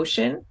conveys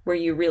emotion, where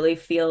you really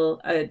feel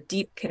a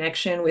deep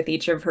connection with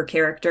each of her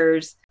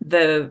characters.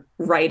 The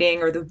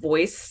writing or the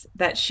voice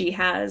that she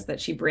has, that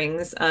she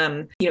brings,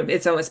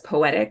 it's almost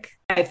poetic.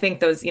 I think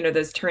those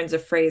turns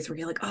of phrase where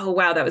you're like, oh,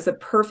 wow, that was a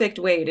perfect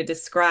way to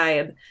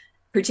describe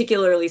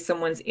particularly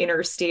someone's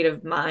inner state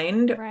of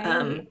mind.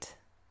 Right.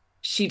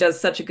 She does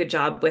such a good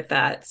job with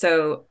that.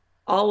 So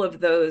all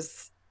of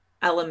those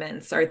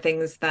elements are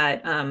things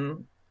that,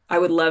 I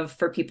would love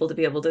for people to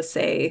be able to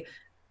say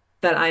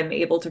that I'm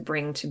able to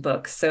bring to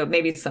books. So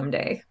maybe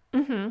someday.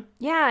 Mm-hmm.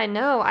 Yeah,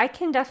 no, I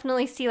can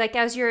definitely see, like,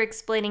 as you're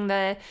explaining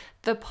the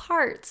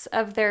parts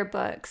of their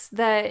books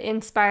that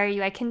inspire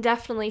you, I can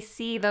definitely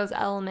see those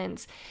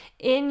elements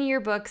in your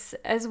books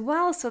as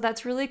well. So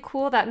that's really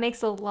cool. That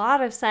makes a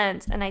lot of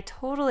sense. And I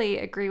totally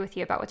agree with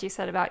you about what you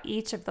said about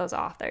each of those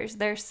authors.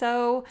 They're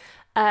so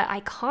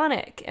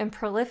iconic and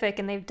prolific,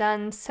 and they've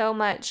done so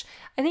much,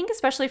 I think,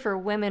 especially for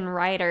women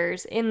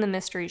writers in the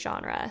mystery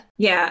genre.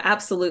 Yeah,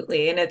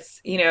 absolutely. And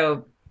it's,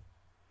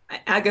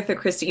 Agatha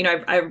Christie,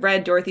 I've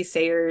read Dorothy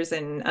Sayers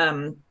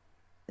and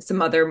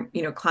some other,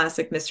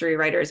 classic mystery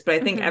writers, but I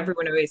think Mm-hmm.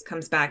 everyone always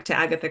comes back to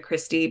Agatha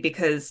Christie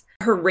because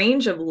her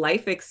range of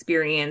life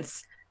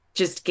experience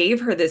just gave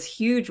her this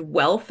huge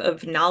wealth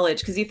of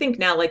knowledge. Because you think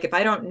now, like, if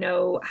I don't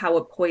know how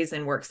a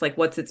poison works, like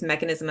what's its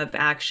mechanism of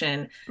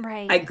action,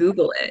 I Right.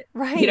 Google it,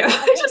 Right.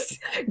 I just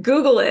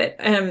Google it.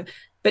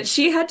 But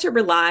she had to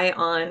rely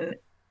on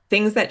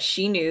things that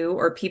she knew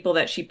or people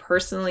that she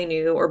personally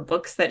knew or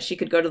books that she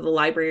could go to the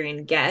library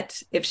and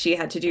get if she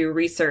had to do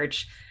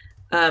research.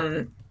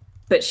 Um,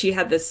 but she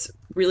had this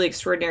really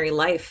extraordinary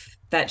life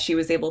that she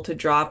was able to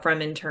draw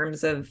from in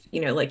terms of,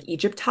 like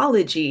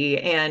Egyptology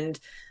and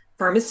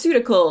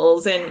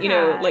pharmaceuticals and,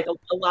 Yeah. like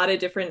a lot of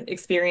different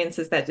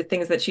experiences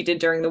things that she did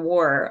during the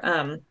war,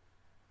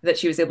 that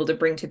she was able to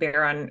bring to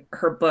bear on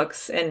her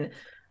books. And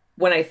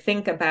when I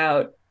think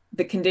about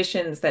the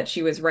conditions that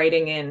she was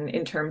writing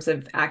in terms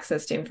of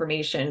access to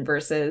information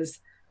versus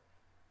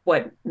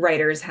what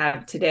writers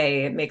have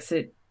today, it makes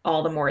it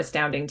all the more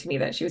astounding to me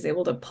that she was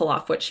able to pull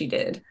off what she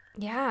did.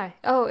 Yeah.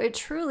 Oh, it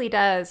truly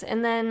does.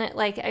 And then,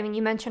 like, I mean,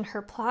 you mentioned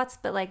her plots,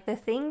 but like the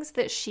things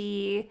that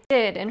she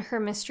did in her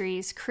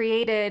mysteries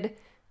created,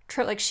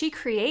 like, she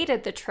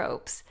created the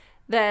tropes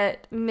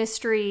that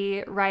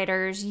mystery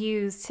writers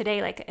use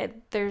today. Like,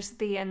 there's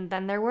the and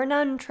then there were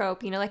none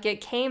trope, like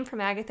it came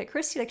from Agatha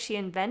Christie, like, she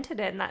invented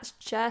it. And that's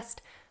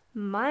just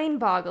mind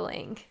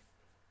boggling.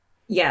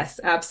 Yes,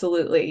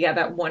 absolutely. Yeah,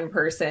 that one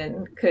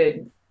person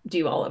could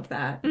do all of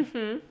that.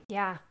 Mm-hmm.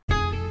 Yeah.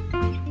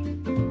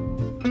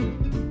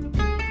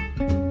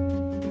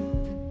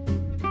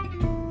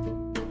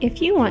 If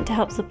you want to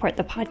help support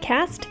the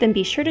podcast, then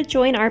be sure to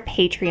join our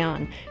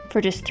Patreon. For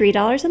just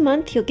 $3 a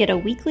month, you'll get a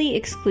weekly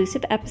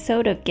exclusive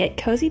episode of Get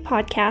Cozy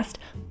Podcast,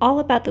 all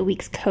about the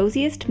week's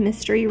coziest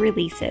mystery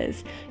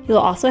releases. You'll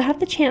also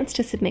have the chance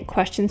to submit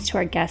questions to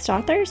our guest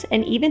authors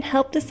and even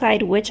help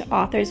decide which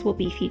authors will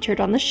be featured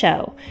on the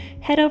show.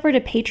 Head over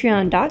to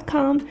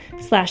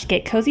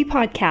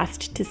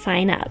patreon.com/getcozypodcast to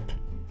sign up.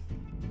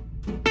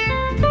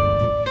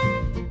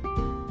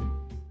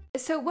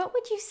 So, what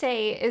would you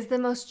say is the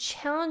most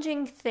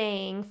challenging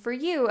thing for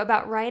you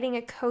about writing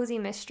a cozy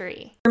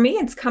mystery? For me,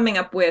 it's coming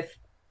up with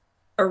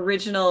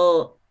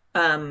original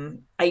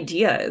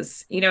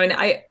ideas, and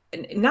I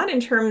not in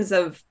terms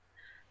of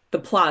the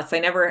plots. I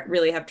never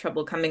really have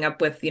trouble coming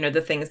up with,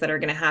 the things that are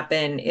going to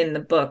happen in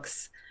the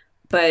books,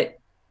 but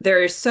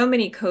there are so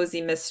many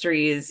cozy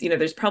mysteries.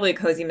 There's probably a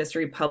cozy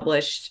mystery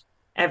published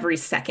every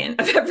second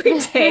of every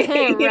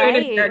day, in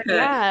Right. America.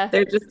 Yeah.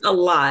 There's just a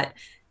lot.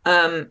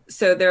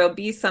 So there'll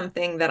be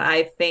something that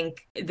I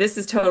think this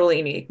is totally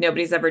unique.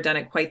 Nobody's ever done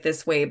it quite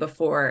this way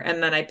before.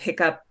 And then I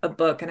pick up a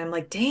book and I'm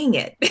like, dang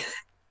it.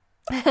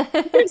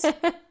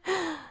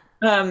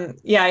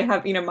 Yeah, I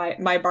have,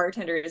 my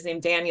bartender is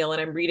named Daniel,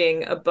 and I'm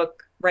reading a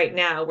book right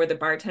now where the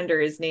bartender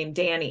is named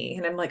Danny.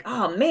 And I'm like,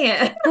 oh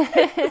man.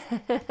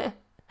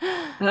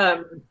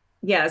 Um,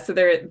 yeah, so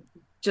there are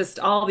just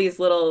all these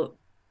little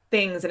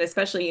things, and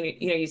especially,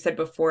 you said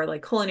before,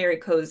 like culinary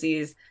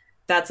cozies,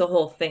 that's a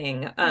whole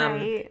thing.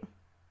 Right.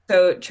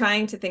 So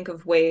trying to think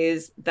of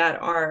ways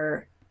that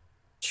are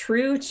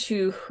true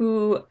to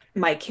who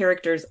my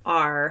characters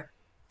are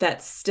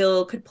that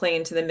still could play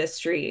into the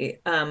mystery,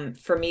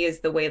 for me is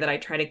the way that I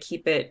try to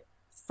keep it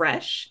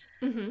fresh.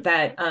 Mm-hmm.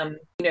 That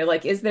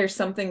like, is there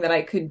something that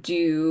I could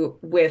do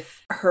with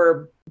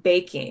her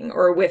baking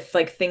or with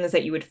like things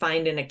that you would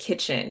find in a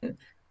kitchen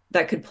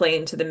that could play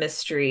into the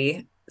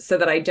mystery so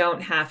that I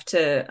don't have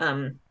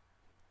to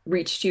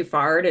reach too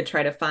far to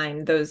try to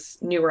find those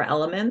newer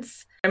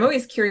elements. I'm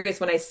always curious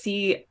when I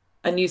see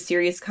a new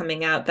series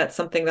coming out, that's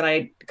something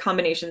that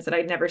combinations that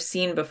I'd never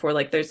seen before.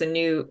 Like there's a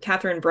new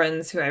Catherine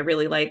Bruns, who I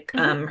really like,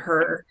 Mm-hmm.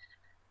 her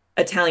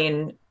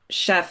Italian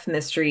chef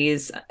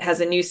mysteries, has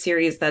a new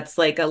series that's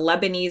like a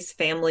Lebanese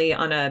family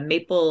on a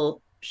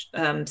maple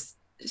um,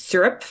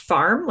 syrup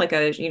farm, like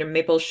a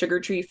maple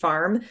sugar tree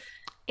farm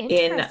in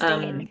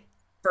Interesting.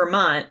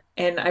 Vermont.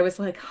 And I was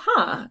like,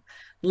 huh,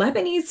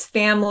 Lebanese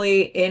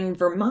family in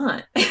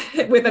Vermont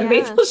with a Yeah.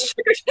 maple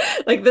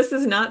sugar. Like, this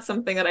is not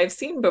something that I've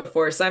seen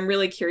before. So I'm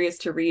really curious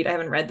to read. I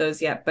haven't read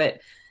those yet, but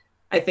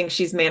I think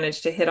she's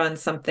managed to hit on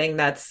something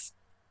that's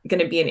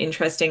going to be an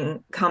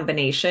interesting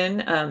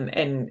combination.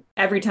 And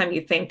every time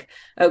you think,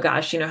 oh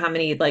gosh, how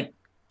many like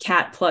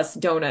cat plus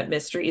donut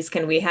mysteries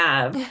can we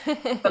have?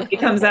 Somebody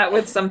comes out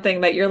with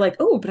something that you're like,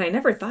 oh, but I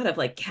never thought of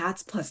like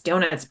cats plus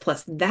donuts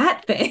plus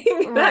that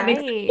thing. That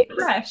makes it Right.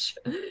 fresh.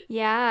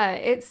 Yeah,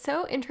 it's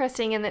so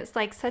interesting, and it's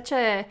like such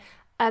a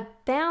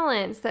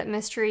balance that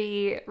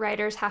mystery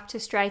writers have to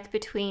strike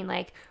between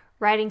like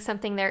writing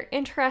something they're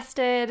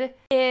interested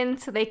in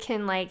so they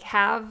can like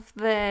have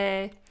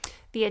the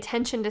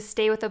attention to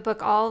stay with the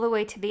book all the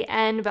way to the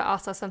end, but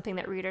also something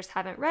that readers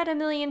haven't read a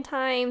million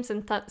times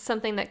and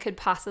something that could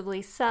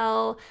possibly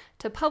sell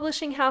to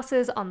publishing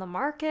houses on the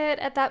market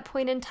at that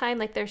point in time.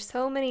 Like there's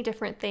so many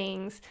different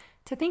things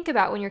to think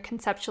about when you're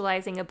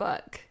conceptualizing a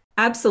book.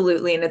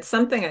 Absolutely. And it's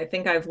something I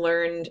think I've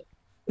learned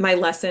my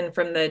lesson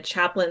from the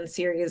Chaplin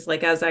series,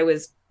 like as I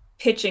was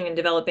pitching and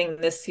developing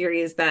this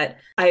series, that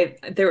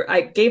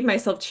I gave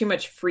myself too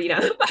much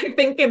freedom, I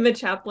think, in the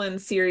Chaplin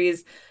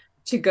series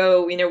to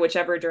go,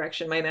 whichever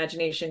direction my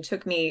imagination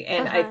took me.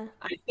 And I Uh-huh.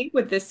 I think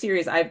with this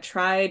series, I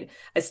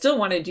still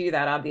want to do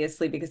that,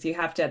 obviously, because you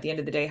have to, at the end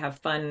of the day, have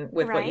fun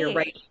with what you're Right.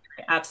 writing.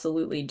 I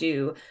absolutely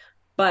do.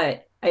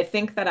 But I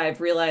think that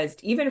I've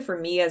realized, even for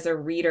me as a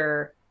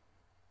reader,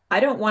 I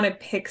don't want to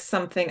pick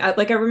something.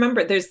 Like I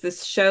remember there's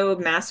this show,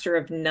 Master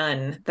of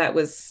None, that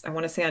was, I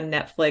want to say, on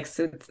Netflix.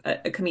 It's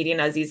a comedian,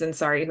 Aziz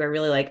Ansari, who I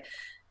really like.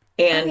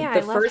 Oh yeah, And I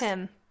the love first,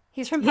 him.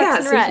 He's from Parks yeah,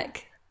 and so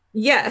Rec.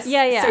 yes.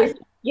 Yeah, So yeah.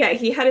 yeah,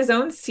 he had his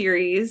own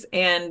series,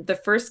 and the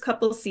first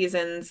couple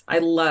seasons I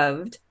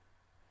loved.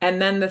 And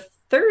then the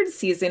third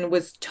season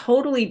was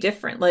totally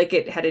different. Like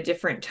it had a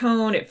different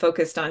tone, it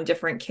focused on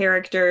different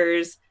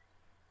characters.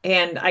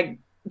 And I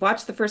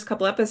watched the first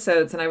couple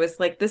episodes and I was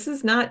like, this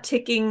is not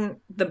ticking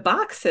the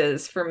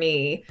boxes for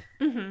me.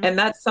 Mm-hmm. And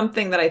that's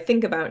something that I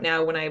think about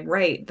now when I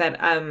write, that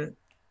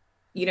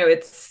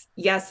it's,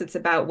 yes, it's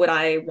about what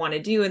I want to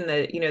do and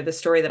the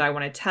story that I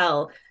want to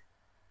tell,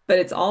 but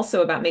it's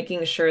also about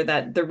making sure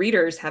that the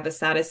readers have a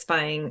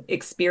satisfying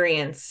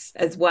experience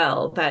as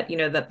well, that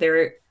that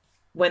they're,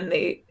 when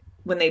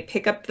they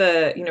pick up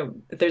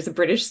there's a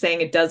British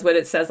saying, it does what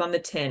it says on the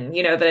tin,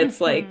 that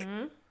it's like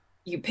Mm-hmm.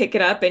 you pick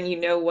it up and you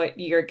know what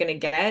you're going to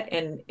get,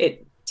 and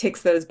it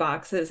ticks those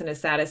boxes in a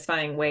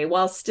satisfying way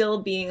while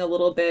still being a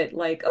little bit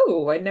like,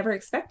 oh, I never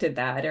expected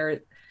that,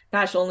 or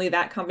gosh, only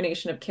that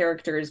combination of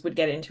characters would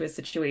get into a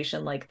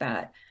situation like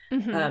that.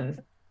 Mm-hmm. um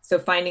so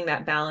finding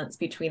that balance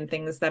between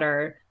things that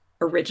are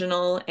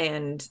original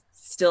and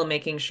still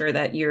making sure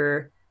that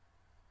you're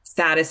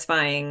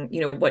satisfying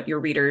what your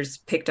readers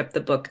picked up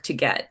the book to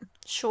get.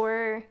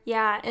 Sure.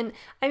 Yeah. And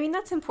I mean,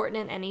 that's important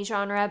in any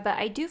genre, but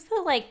I do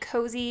feel like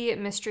cozy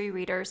mystery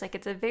readers, like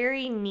it's a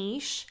very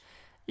niche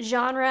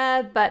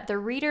genre, but the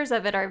readers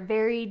of it are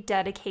very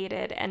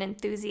dedicated and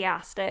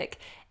enthusiastic.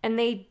 And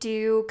they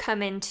do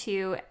come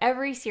into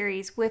every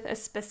series with a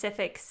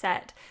specific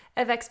set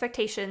of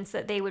expectations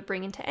that they would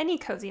bring into any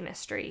cozy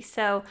mystery.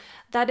 So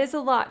that is a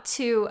lot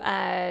to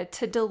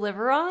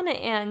deliver on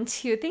and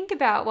to think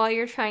about while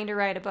you're trying to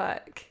write a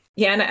book.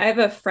 Yeah, and I have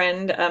a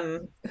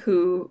friend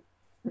who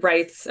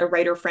writes, a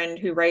writer friend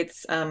who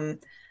writes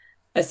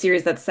a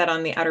series that's set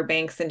on the Outer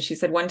Banks, and she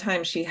said one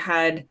time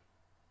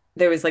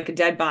there was like a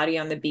dead body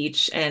on the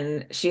beach,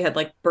 and she had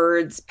like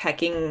birds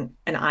pecking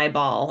an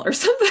eyeball or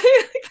something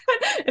like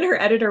that. And her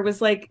editor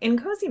was like, in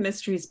cozy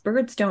mysteries,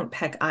 birds don't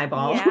peck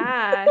eyeball.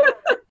 Yeah.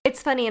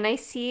 It's funny, and I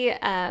see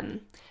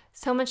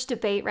so much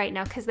debate right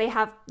now because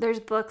there's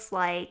books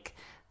like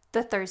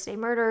The Thursday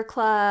Murder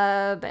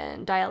Club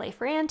and Dial A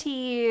for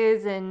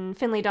Aunties and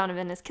Finley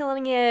Donovan is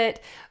Killing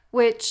It,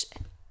 which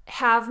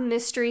have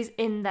mysteries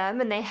in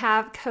them and they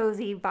have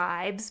cozy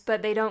vibes,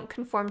 but they don't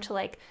conform to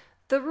like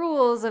the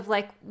rules of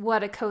like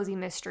what a cozy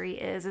mystery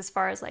is as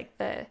far as like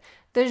the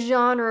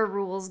genre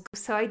rules go.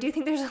 So I do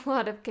think there's a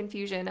lot of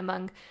confusion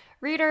among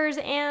readers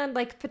and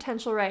like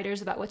potential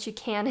writers about what you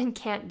can and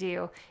can't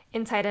do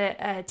inside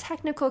a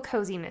technical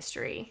cozy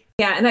mystery.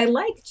 Yeah, and I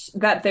liked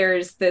that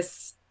there's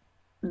this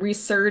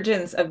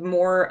resurgence of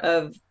more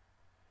of,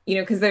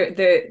 because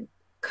the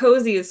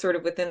cozy is sort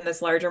of within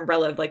this large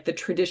umbrella of like the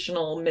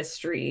traditional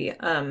mystery.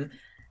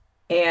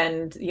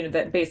 And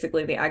that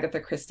basically the Agatha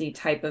Christie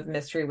type of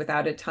mystery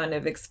without a ton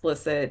of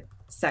explicit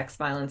sex,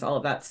 violence, all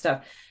of that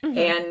stuff. Mm-hmm.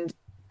 And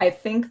I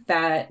think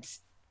that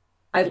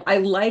I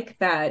like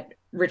that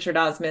Richard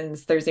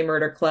Osman's Thursday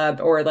Murder Club,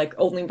 or like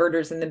Only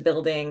Murders in the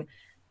Building,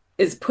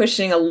 is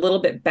pushing a little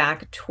bit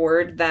back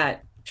toward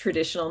that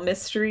traditional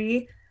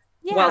mystery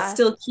while Yeah.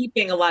 still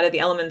keeping a lot of the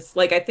elements.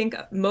 Like I think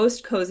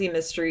most cozy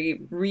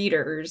mystery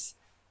readers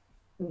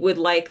would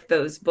like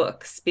those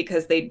books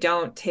because they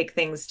don't take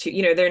things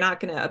to, they're not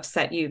going to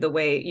upset you the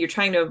way you're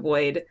trying to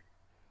avoid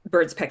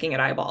birds pecking at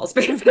eyeballs,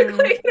 Mm-hmm.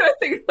 basically.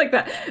 Things like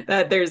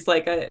that there's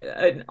like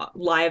a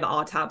live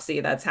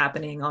autopsy that's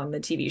happening on the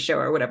TV show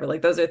or whatever.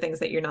 Like those are things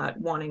that you're not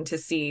wanting to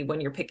see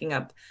when you're picking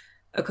up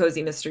a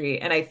cozy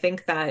mystery. And I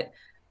think that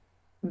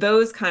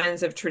those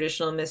kinds of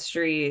traditional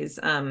mysteries,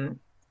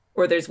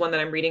 or there's one that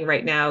I'm reading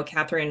right now,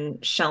 Catherine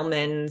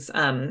Shellman's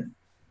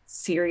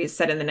series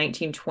set in the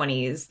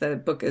 1920s. The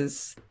book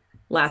is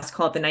Last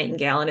Call at the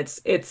Nightingale, and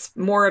it's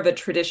more of a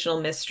traditional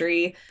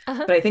mystery,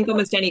 Uh-huh. but I think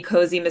almost any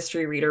cozy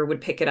mystery reader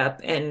would pick it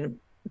up and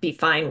be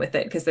fine with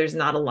it because there's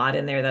not a lot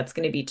in there that's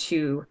going to be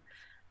too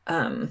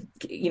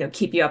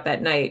keep you up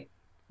at night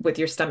with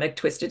your stomach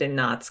twisted in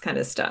knots kind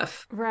of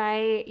stuff.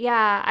 Right.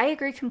 Yeah, I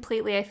agree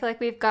completely. I feel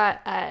like we've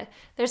got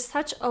there's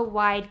such a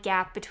wide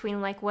gap between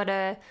like what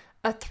a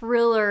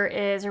thriller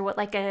is or what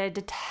like a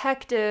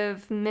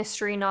detective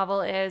mystery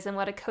novel is and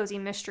what a cozy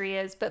mystery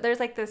is. But there's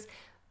like this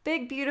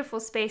big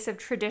beautiful space of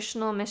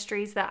traditional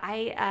mysteries that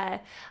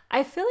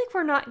I feel like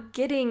we're not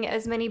getting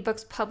as many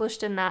books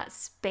published in that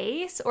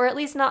space, or at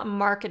least not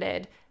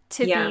marketed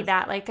to be Yeah.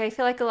 that. Like, I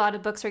feel like a lot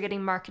of books are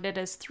getting marketed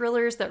as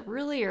thrillers that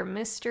really are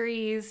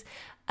mysteries.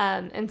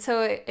 And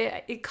so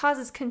it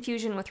causes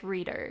confusion with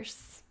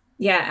readers.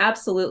 Yeah,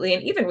 absolutely.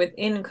 And even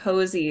within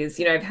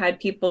cozies, I've had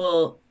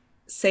people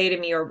say to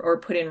me or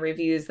put in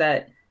reviews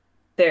that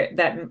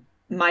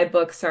my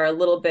books are a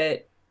little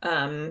bit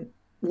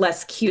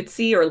less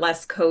cutesy or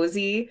less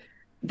cozy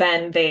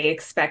than they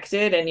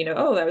expected. And,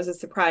 oh, that was a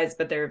surprise,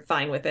 but they're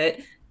fine with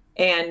it.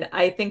 And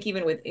I think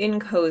even within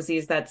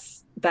cozies,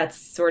 that's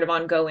sort of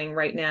ongoing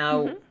right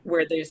now, Hmm.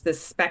 where there's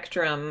this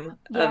spectrum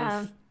of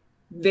Yeah.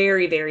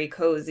 very, very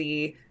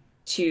cozy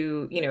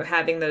to,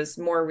 having those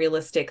more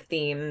realistic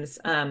themes,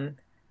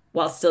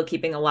 while still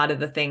keeping a lot of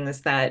the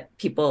things that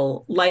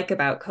people like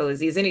about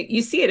cozies. And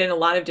you see it in a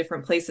lot of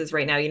different places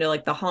right now,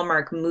 like the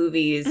Hallmark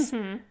movies,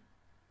 Hmm.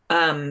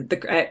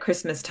 at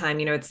Christmas time,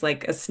 it's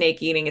like a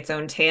snake eating its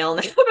own tail.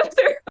 Now,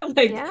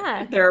 but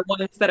Yeah. there are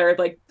ones that are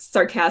like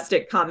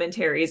sarcastic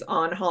commentaries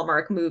on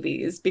Hallmark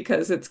movies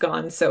because it's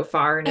gone so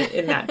far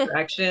in that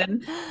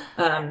direction.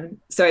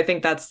 So I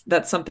think that's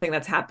something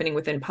that's happening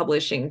within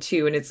publishing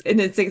too, and it's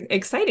an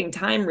exciting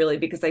time really,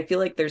 because I feel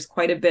like there's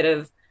quite a bit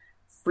of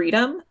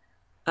freedom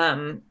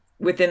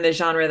within the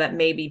genre that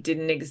maybe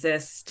didn't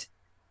exist.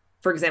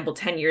 For example,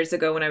 10 years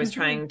ago when I was Hmm.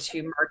 trying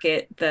to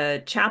market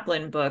the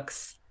Chaplin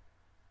books,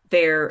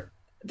 there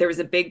there was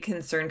a big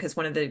concern because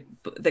one of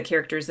the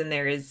characters in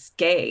there is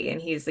gay, and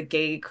he's a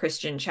gay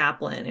Christian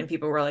chaplain, and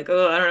people were like,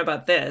 "Oh, I don't know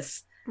about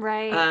this."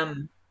 Right.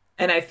 Um,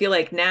 and I feel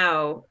like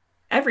now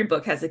every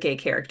book has a gay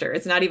character.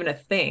 It's not even a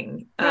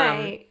thing.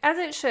 Right. As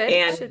it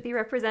And should be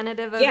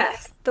representative of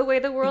yes, the way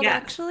the world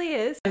yes. actually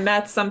is. And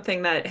that's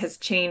something that has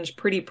changed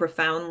pretty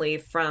profoundly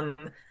from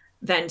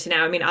then to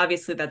now. I mean,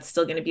 obviously, that's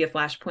still going to be a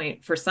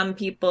flashpoint for some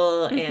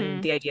people, and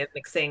Hmm. the idea of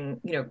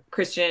mixing,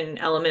 Christian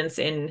elements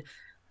in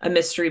a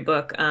mystery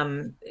book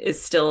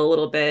is still a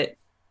little bit,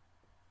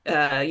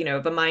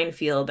 of a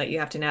minefield that you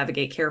have to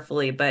navigate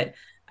carefully. But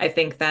I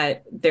think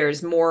that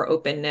there's more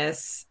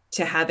openness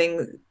to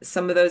having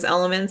some of those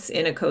elements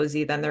in a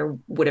cozy than there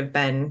would have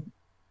been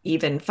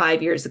even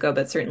 5 years ago,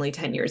 but certainly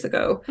 10 years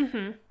ago.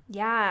 Hmm.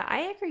 Yeah,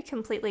 I agree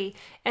completely.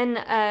 And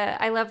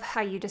I love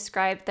how you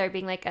described there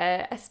being like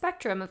a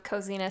spectrum of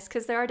coziness,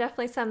 because there are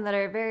definitely some that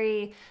are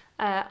very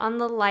on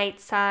the light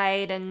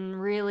side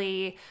and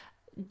really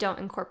don't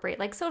incorporate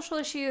like social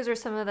issues or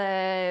some of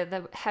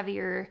the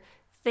heavier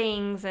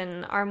things,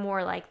 and are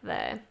more like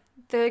the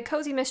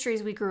cozy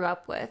mysteries we grew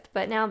up with.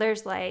 But now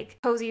there's like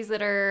cozies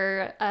that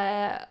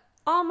are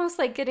almost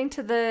like getting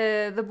to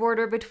the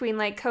border between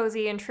like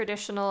cozy and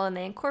traditional, and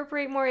they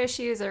incorporate more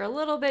issues. They're a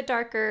little bit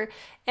darker,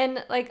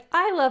 and like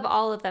I love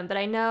all of them, but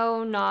I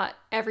know not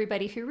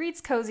everybody who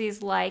reads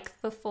cozies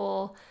like the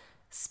full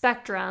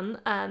spectrum.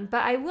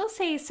 But I will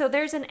say, so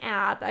there's an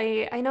app.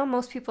 I know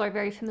most people are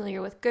very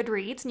familiar with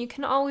Goodreads, and you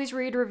can always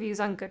read reviews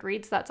on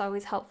Goodreads. That's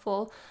always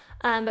helpful.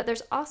 But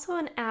there's also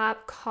an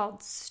app called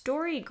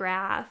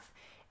Storygraph.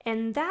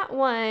 And that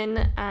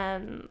one,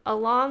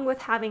 along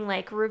with having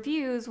like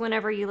reviews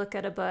whenever you look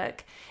at a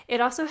book, it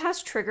also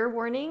has trigger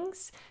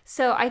warnings.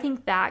 So I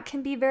think that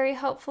can be very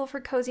helpful for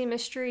cozy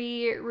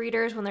mystery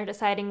readers when they're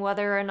deciding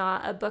whether or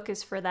not a book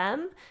is for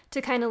them,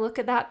 to kind of look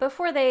at that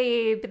before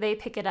they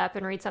pick it up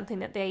and read something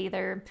that they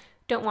either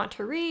don't want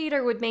to read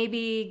or would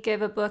maybe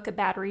give a book a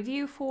bad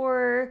review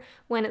for,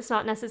 when it's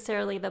not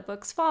necessarily the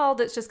book's fault.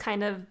 It's just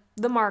kind of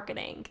the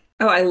marketing.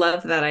 Oh, I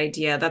love that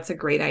idea. That's a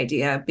great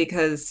idea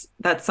because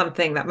that's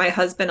something that my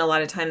husband, a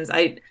lot of times,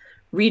 I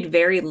read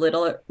very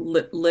little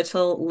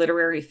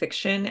literary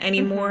fiction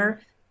Mm-hmm.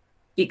 anymore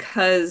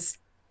because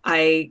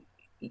I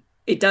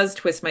it does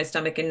twist my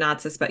stomach and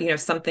not suspect, if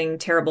something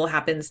terrible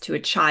happens to a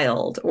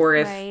child, or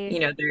if, Right.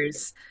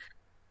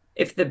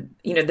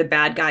 the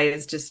bad guy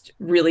is just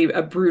really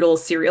a brutal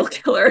serial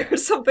killer or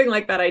something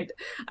like that.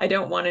 I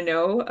don't want to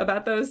know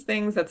about those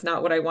things. That's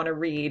not what I want to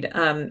read,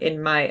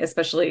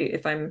 especially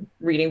if I'm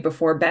reading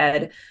before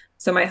bed.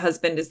 So my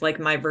husband is like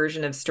my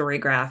version of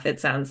Storygraph, it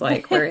sounds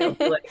like, where he'll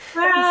be like,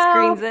 He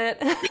screens well, it.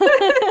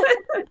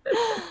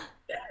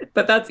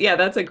 but that's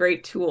a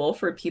great tool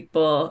for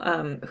people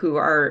who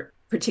are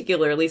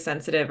particularly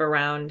sensitive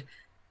around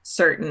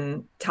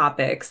certain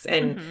topics.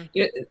 And Hmm.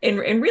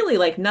 and really,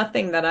 like,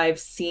 nothing that I've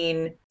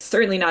seen,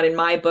 certainly not in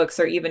my books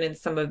or even in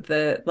some of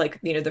the, like,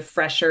 the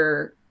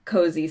fresher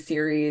cozy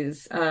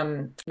series,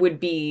 would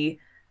be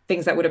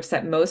things that would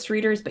upset most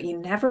readers. But you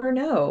never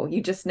know,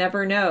 you just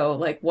never know,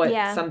 like, what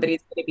Yeah.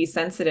 somebody's going to be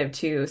sensitive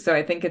to. So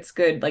I think it's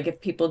good, like,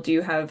 if people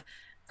do have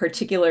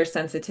particular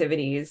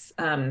sensitivities,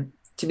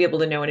 to be able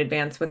to know in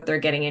advance what they're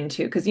getting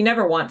into, because you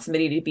never want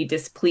somebody to be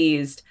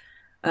displeased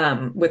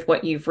with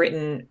what you've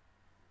written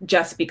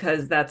just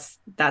because that's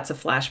a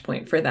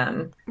flashpoint for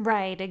them.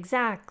 Right,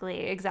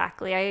 exactly,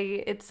 exactly.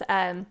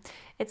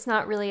 It's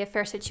not really a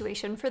fair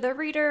situation for the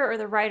reader or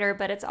the writer,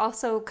 but it's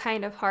also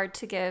kind of hard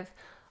to give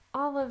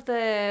all of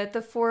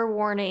the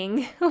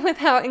forewarning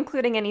without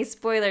including any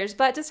spoilers.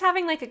 But just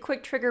having like a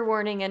quick trigger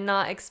warning and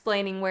not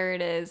explaining where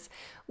it is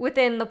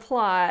within the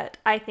plot,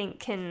 I think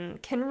can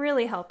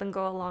really help and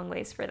go a long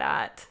ways for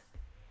that.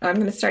 I'm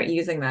going to start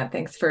using that.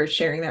 Thanks for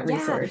sharing that Yeah,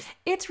 resource.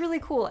 it's really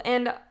cool.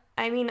 And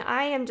I mean,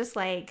 I am just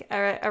like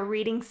a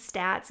reading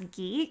stats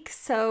geek.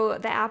 So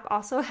the app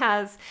also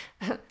has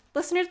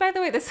listeners, by the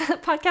way, this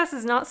podcast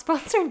is not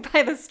sponsored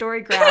by the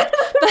Story Graph,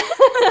 but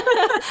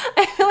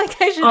I feel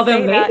like I should Although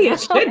say that maybe it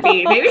should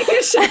be. now. Maybe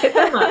you should hit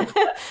them up.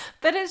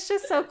 But it's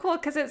just so cool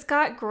because it's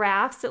got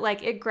graphs that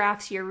like it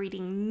graphs your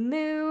reading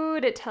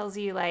mood. It tells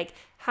you like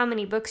how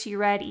many books you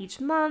read each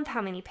month,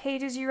 how many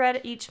pages you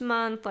read each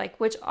month, like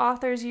which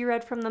authors you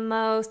read from the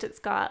most. It's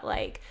got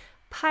like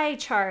pie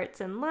charts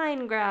and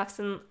line graphs,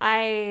 and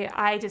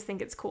I just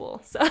think it's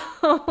cool.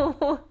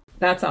 So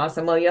That's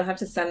awesome. Well, you'll have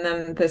to send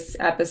them this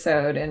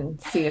episode and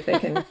see if they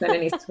can send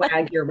any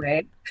swag your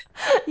way.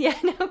 yeah,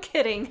 no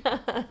kidding.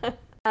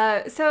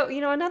 So,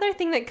 another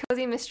thing that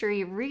cozy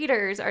mystery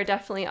readers are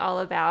definitely all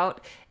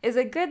about is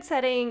a good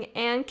setting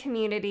and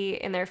community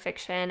in their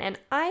fiction. And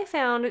I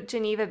found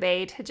Geneva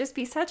Bay to just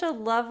be such a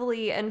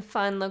lovely and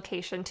fun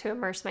location to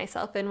immerse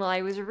myself in while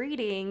I was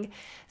reading.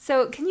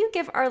 So, can you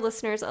give our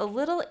listeners a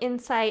little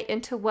insight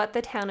into what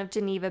the town of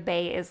Geneva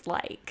Bay is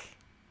like?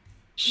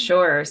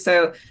 Sure.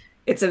 So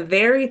it's a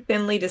very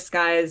thinly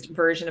disguised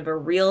version of a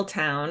real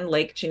town,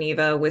 Lake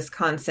Geneva,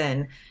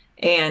 Wisconsin.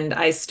 And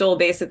I stole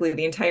basically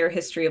the entire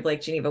history of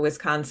Lake Geneva,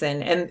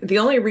 Wisconsin. And the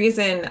only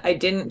reason I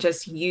didn't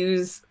just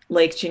use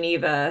Lake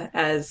Geneva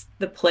as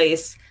the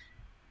place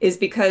is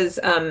because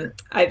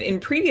I've in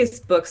previous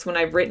books, when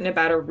I've written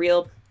about a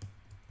real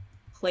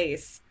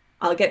place,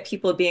 I'll get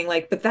people being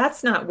like, but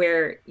that's not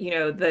where,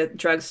 the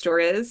drugstore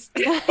is.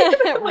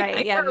 I'm like, Right,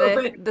 I yeah, know,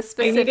 but the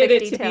I needed specific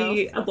it to details.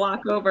 be a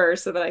block over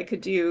so that I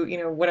could do,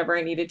 whatever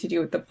I needed to do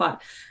with the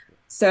plot.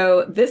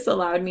 So this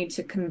allowed me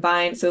to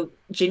combine. So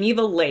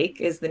Geneva Lake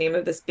is the name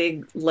of this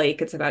big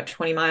lake. It's about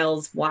 20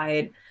 miles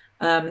wide.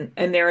 And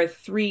there are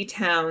three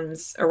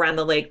towns around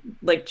the lake.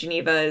 Lake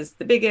Geneva is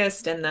the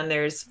biggest, and then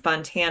there's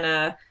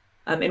Fontana,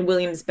 and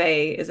Williams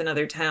Bay is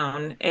another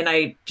town. And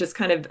I just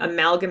kind of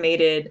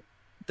amalgamated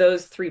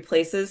those three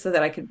places so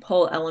that I could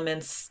pull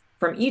elements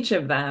from each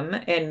of them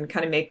and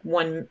kind of make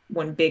one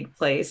big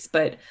place.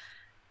 But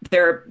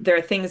there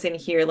are things in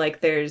here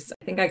like there's,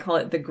 I think I call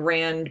it the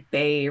Grand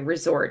Bay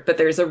Resort, but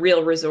there's a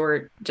real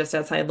resort just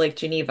outside Lake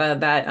Geneva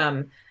that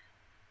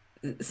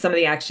some of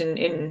the action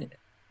in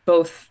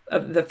both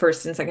of the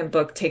first and second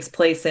book takes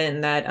place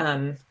in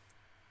that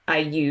I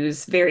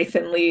use very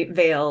thinly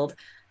veiled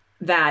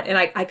that. And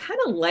I kind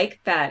of like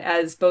that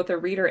as both a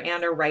reader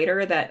and a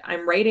writer, that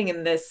I'm writing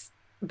in this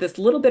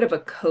little bit of a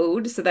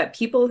code so that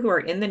people who are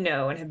in the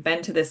know and have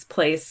been to this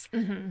place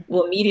Hmm.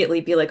 will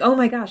immediately be like, oh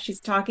my gosh, she's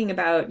talking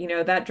about,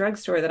 that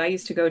drugstore that I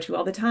used to go to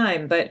all the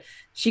time, but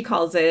she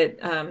calls it,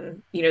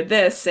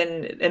 this,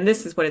 and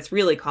this is what it's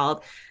really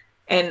called.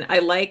 And I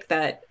like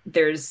that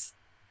there's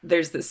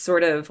this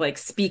sort of like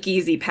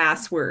speakeasy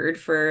password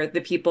for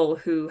the people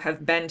who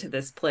have been to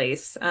this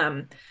place.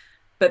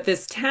 But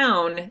this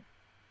town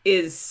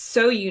is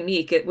so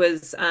unique. It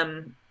was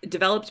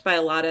developed by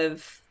a lot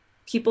of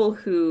people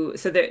who,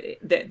 so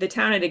the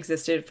town had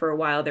existed for a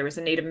while. There was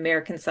a Native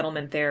American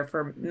settlement there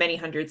for many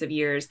hundreds of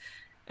years.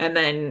 And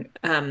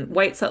then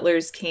white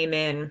settlers came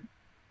in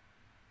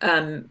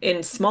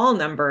small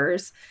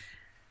numbers.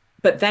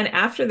 But then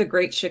after the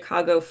Great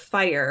Chicago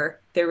Fire,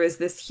 there was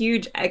this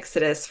huge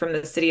exodus from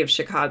the city of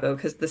Chicago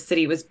because the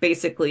city was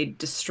basically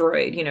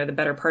destroyed. The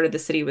better part of the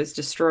city was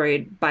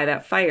destroyed by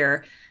that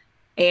fire.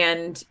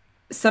 And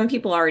some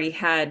people already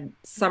had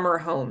summer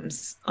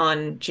homes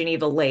on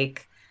Geneva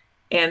Lake.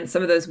 And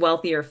some of those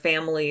wealthier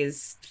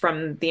families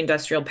from the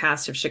industrial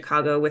past of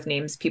Chicago with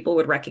names people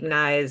would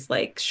recognize,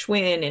 like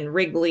Schwinn and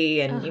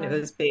Wrigley, and Uh-huh.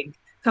 those big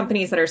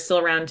companies that are still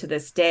around to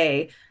this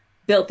day,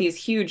 built these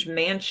huge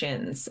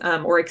mansions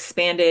or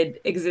expanded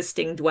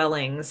existing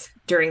dwellings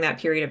during that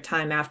period of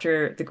time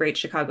after the Great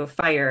Chicago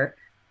Fire.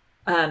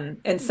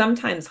 And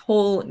sometimes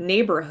whole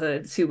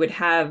neighborhoods who would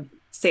have,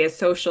 say, a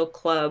social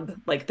club,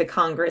 like the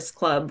Congress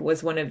Club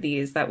was one of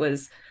these that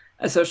was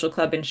a social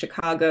club in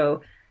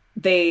Chicago.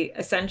 They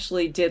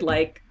essentially did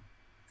like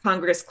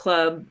Congress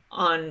Club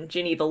on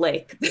Geneva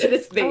Lake. Oh,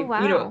 They,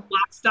 wow.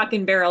 lock, stock,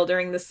 and barrel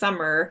during the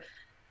summer.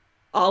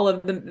 All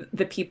of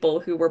the people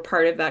who were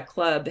part of that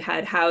club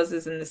had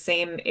houses in the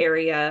same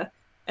area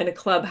and a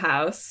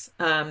clubhouse,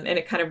 and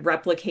it kind of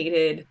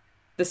replicated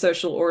the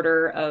social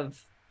order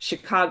of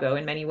Chicago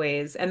in many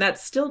ways. And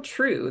that's still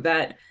true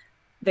that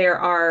there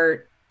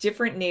are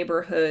different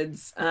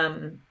neighborhoods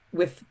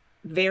with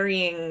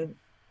varying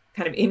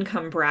kind of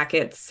income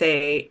brackets,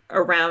 say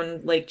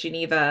around Lake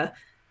Geneva,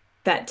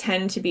 that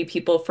tend to be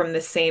people from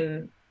the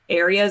same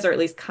areas or at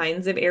least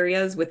kinds of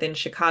areas within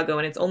Chicago.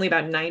 And it's only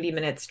about 90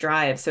 minutes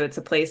drive. So it's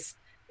a place,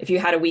 if you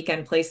had a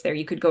weekend place there,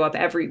 you could go up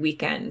every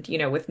weekend,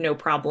 with no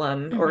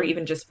problem, or Hmm.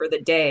 even just for the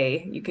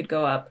day, you could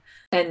go up.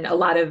 And a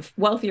lot of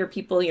wealthier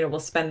people, will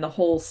spend the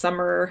whole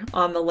summer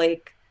on the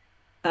lake.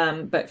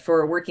 But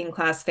for a working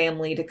class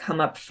family to come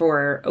up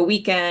for a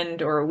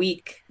weekend or a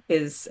week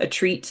is a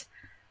treat.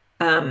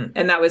 And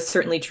that was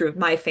certainly true of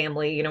my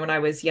family, when I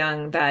was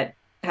young, that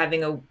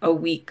having a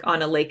week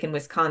on a lake in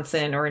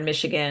Wisconsin or in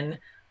Michigan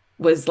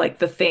was like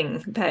the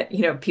thing that,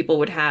 people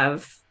would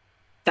have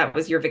that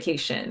was your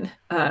vacation.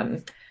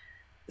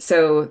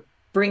 So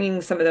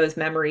bringing some of those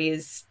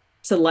memories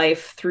to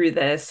life through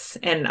this.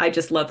 And I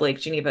just love Lake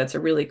Geneva. It's a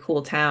really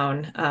cool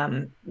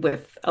town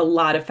with a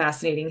lot of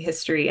fascinating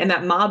history. And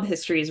that mob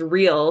history is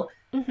real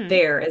Hmm.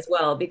 there as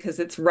well, because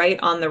it's right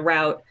on the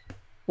route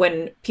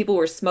when people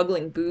were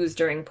smuggling booze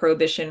during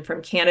Prohibition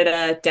from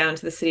Canada down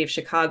to the city of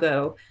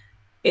Chicago.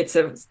 It's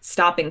a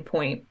stopping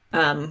point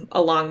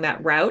along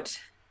that route.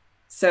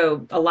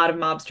 So a lot of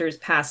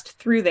mobsters passed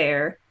through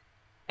there.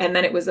 And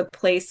then it was a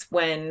place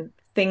when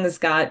things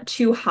got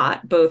too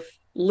hot, both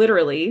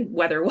literally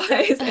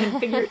weather-wise and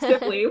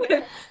figuratively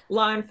with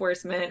law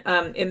enforcement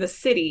in the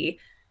city,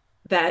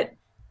 that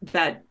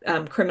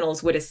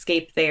criminals would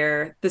escape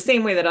there the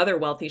same way that other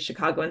wealthy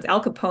Chicagoans.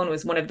 Al Capone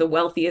was one of the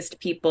wealthiest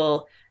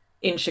people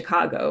in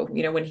Chicago,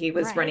 when he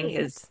was running Right.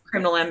 his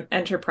criminal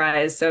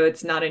enterprise. So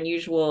it's not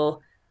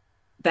unusual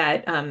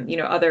that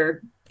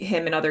other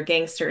him and other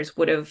gangsters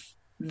would have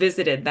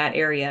visited that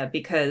area,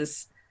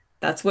 because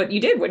that's what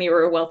you did when you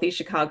were a wealthy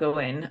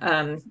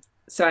Chicagoan.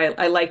 So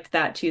I liked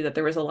that too, that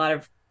there was a lot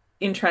of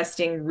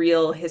interesting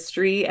real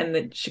history, and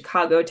the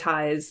Chicago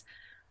ties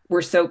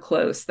were so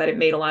close that it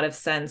made a lot of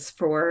sense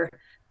for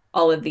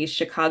all of these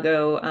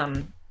Chicago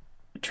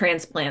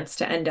transplants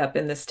to end up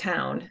in this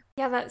town.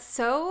 Yeah, that's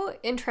so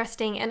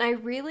interesting. And I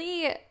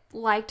really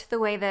liked the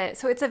way that,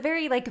 so it's a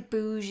very like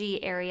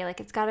bougie area,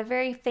 like it's got a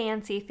very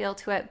fancy feel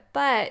to it,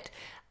 but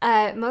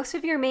most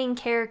of your main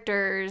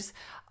characters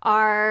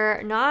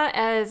are not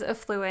as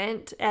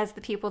affluent as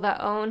the people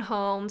that own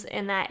homes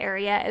in that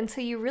area. And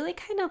so you really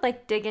kind of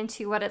like dig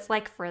into what it's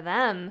like for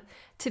them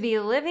to be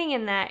living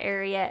in that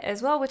area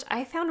as well, which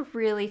I found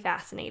really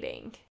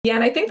fascinating. Yeah,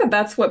 and I think that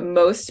that's what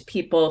most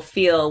people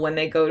feel when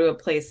they go to a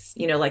place,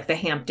 like the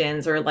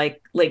Hamptons or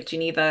like Lake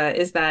Geneva,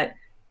 is that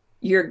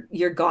you're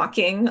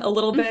gawking a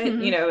little bit.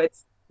 Hmm.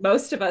 It's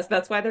most of us,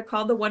 that's why they're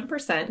called the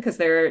 1%, because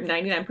there are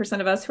 99%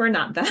 of us who are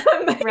not them.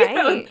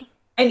 Right.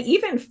 And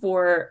even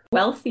for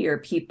wealthier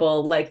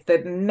people, like the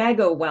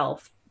mega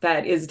wealth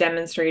that is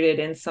demonstrated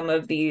in some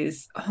of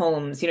these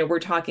homes, we're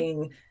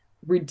talking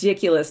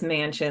ridiculous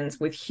mansions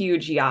with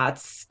huge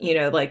yachts,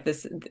 like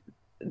this,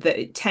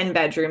 the 10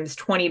 bedrooms,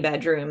 20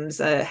 bedrooms,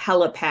 a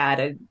helipad,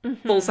 a Hmm.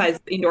 full-size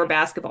indoor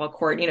basketball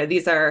court.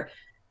 These are,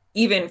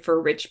 even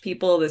for rich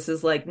people, this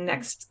is like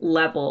next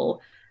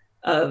level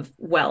of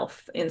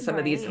wealth in some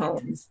of these Right.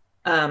 homes.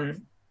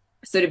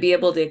 So to be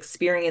able to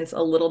experience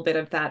a little bit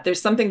of that,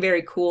 there's something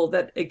very cool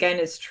that again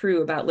is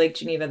true about Lake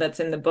Geneva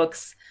that's in the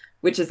books,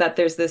 which is that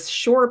there's this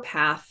shore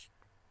path.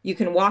 You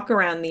can walk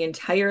around the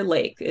entire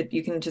lake.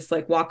 You can just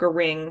like walk a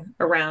ring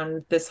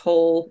around this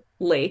whole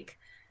lake,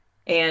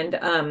 and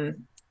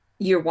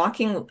you're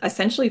walking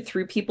essentially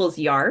through people's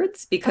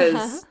yards, Uh-huh.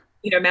 because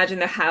imagine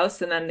the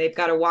house and then they've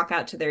got to walk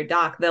out to their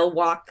dock. They'll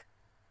walk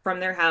from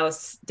their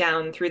house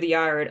down through the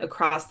yard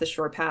across the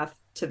shore path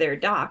to their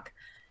dock,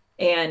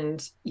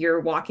 and you're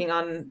walking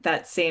on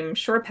that same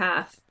shore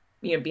path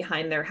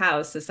behind their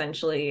house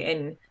essentially,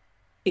 and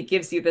it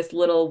gives you this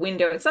little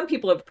window. And some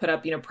people have put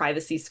up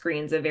privacy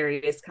screens of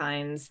various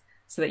kinds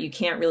so that you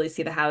can't really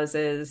see the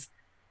houses,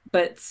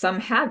 but some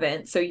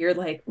haven't. So you're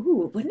like,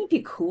 ooh, wouldn't it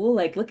be cool,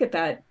 like look at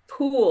that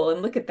pool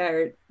and look at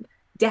their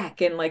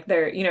deck, and like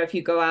their, if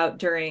you go out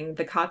during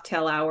the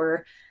cocktail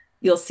hour,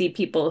 you'll see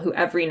people who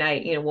every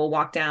night will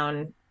walk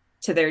down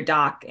to their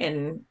dock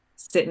and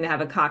sit and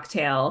have a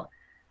cocktail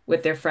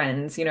with their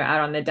friends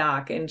out on the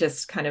dock, and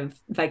just kind of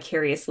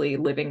vicariously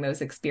living those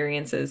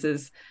experiences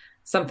is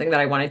something that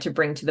I wanted to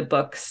bring to the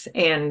books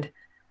and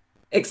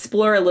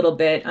explore a little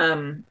bit.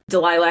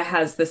 Delilah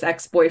has this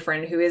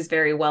ex-boyfriend who is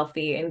very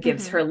wealthy and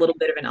gives her Hmm. a little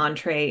bit of an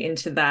entree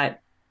into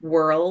that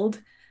world.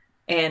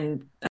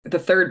 And the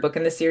third book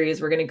in the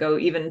series, we're going to go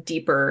even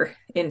deeper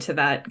into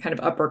that kind of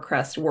upper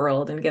crust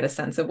world and get a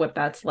sense of what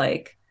that's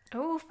like.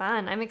 Oh,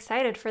 fun. I'm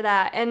excited for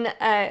that. And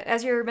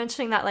as you were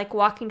mentioning that like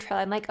walking trail,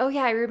 I'm like, oh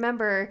yeah, I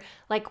remember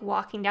like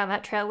walking down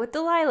that trail with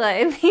Delilah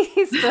in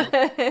these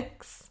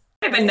books.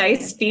 Kind of a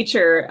nice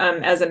feature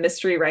as a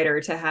mystery writer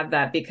to have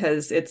that,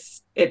 because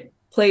it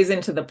plays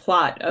into the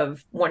plot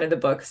of one of the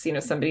books.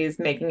 Somebody is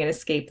making an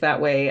escape that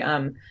way.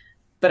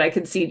 But I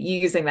could see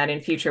using that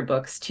in future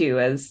books too,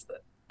 as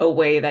a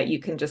way that you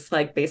can just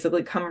like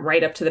basically come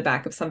right up to the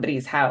back of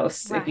somebody's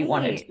house if you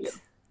wanted Right. to.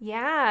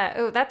 Yeah.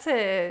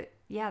 Oh,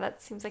 yeah,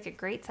 that seems like a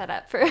great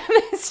setup for a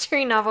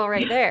mystery novel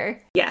right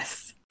there.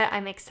 Yes.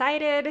 I'm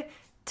excited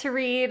to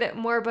read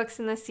more books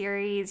in the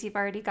series. You've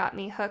already got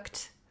me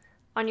hooked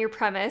on your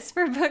premise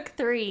for book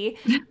three.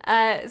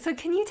 So,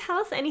 can you tell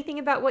us anything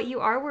about what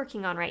you are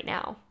working on right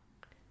now?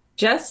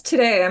 Just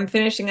today, I'm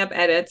finishing up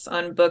edits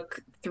on book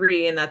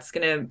 3, and that's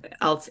gonna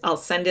I'll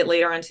send it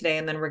later on today,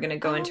 and then we're gonna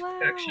go Oh, into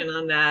production wow.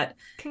 on that. Um,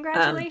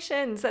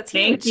 Congratulations. That's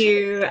Thank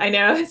huge. you. I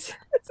know it's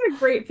a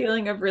great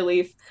feeling of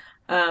relief.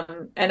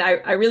 And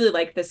I really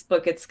like this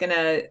book. It's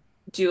gonna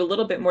do a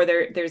little bit more.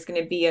 There's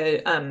gonna be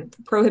a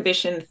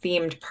prohibition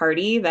themed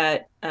party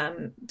that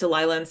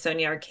Delilah and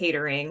Sonia are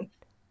catering,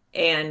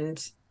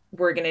 and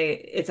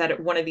it's at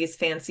one of these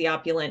fancy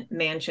opulent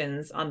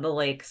mansions on the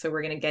lake. So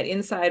we're gonna get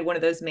inside one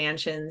of those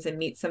mansions and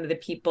meet some of the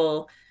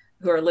people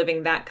who are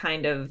living that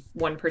kind of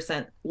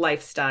 1%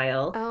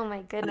 lifestyle. Oh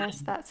my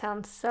goodness, that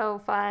sounds so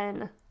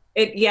fun.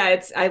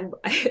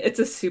 It's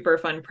a super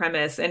fun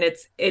premise, and it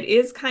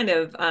is kind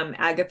of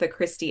Agatha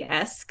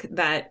Christie-esque,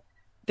 that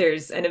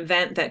there's an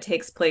event that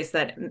takes place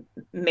that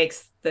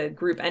makes the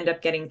group end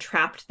up getting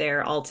trapped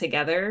there all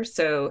together.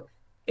 So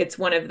it's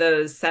one of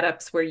those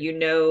setups where you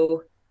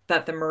know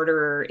that the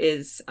murderer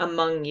is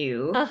among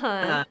you,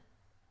 Uh-huh.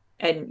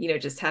 and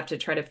just have to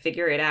try to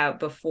figure it out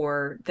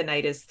before the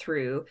night is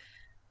through.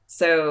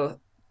 So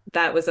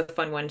that was a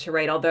fun one to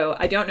write. Although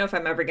I don't know if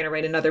I'm ever going to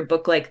write another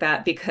book like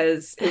that,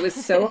 because it was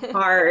so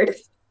hard.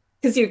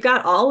 Because you've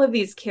got all of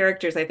these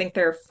characters. I think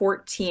there are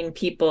 14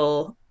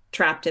 people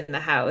trapped in the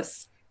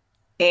house.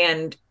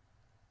 And,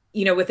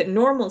 with a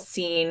normal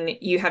scene,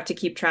 you have to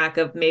keep track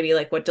of maybe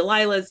like what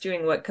Delilah's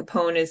doing, what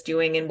Capone is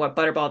doing, and what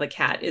Butterball the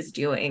cat is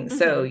doing.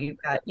 So Hmm. you've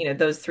got,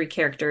 those three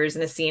characters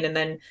in a scene, and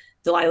then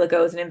Delilah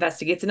goes and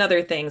investigates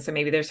another thing. So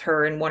maybe there's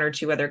her and one or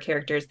two other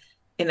characters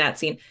in that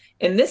scene.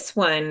 In this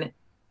one,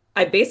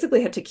 I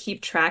basically had to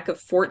keep track of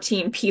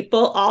 14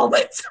 people all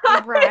the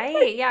time.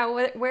 Right. Yeah.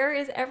 Where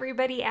is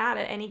everybody at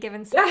any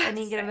Yes.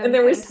 And given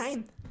point in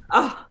time?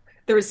 oh,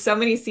 there was so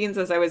many scenes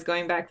as I was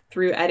going back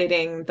through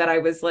editing that I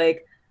was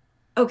like,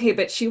 okay,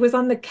 but she was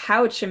on the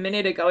couch a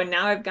minute ago, and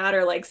now I've got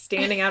her like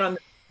standing out on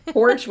the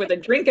porch with a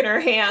drink in her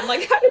hand.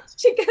 Like, how did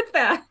she get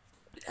that?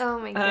 Oh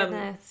my Um,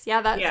 goodness.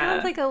 Yeah, that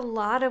sounds yeah, like a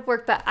lot of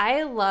work, but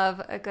I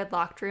love a good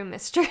locked room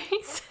mystery.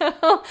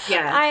 So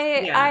yes,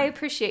 I yeah.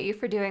 appreciate you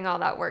for doing all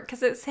that work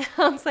because it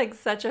sounds like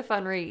such a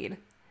fun read.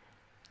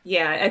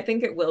 Yeah, I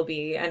think it will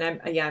be. And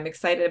I'm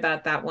excited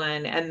about that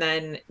one. And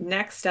then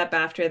next up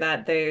after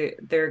that, there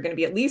are going to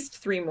be at least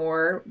three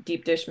more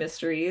deep dish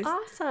mysteries.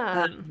 Awesome.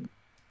 Um,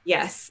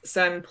 yes.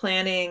 So I'm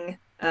planning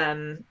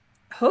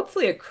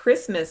hopefully a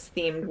Christmas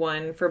themed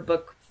one for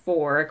book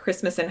four, a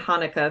Christmas and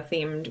Hanukkah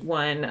themed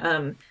one,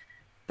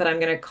 that I'm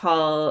going to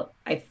call,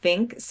 I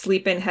think,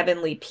 Sleep in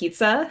Heavenly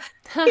Pizza.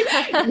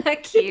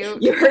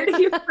 Cute. You heard it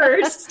here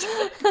first.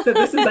 So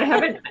this is, I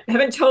haven't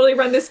totally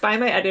run this by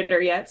my editor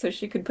yet, so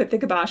she could put the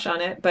kibosh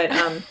on it. But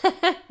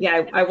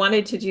yeah, I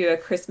wanted to do a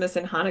Christmas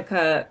and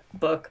Hanukkah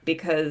book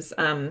because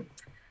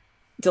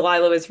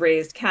Delilah was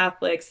raised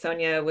Catholic,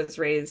 Sonia was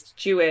raised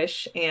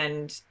Jewish,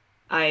 and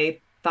I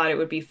thought it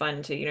would be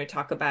fun to,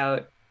 talk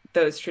about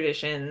those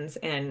traditions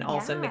and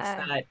also mix Yeah.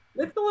 that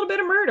with a little bit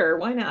of murder.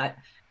 Why not?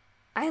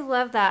 I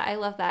love that. I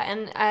love that.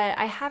 And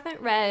I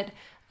haven't read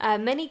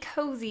many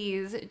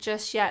cozies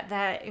just yet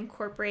that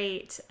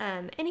incorporate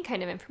any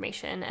kind of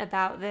information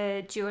about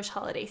the Jewish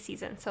holiday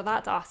season. So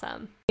that's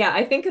awesome. Yeah,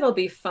 I think it'll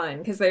be fun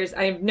because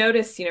I've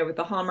noticed, with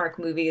the Hallmark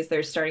movies,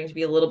 they're starting to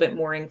be a little bit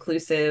more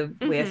inclusive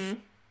with Mm-hmm.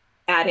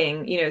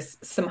 adding,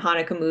 some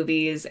Hanukkah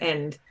movies.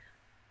 And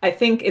I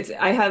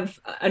have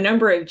a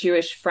number of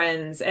Jewish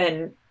friends,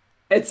 and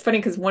it's funny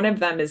because one of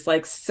them is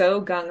like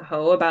so gung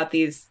ho about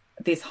these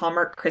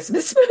Hallmark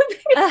Christmas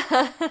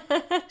movies.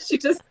 She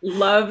just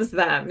loves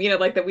them.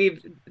 Like that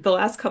the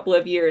last couple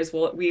of years,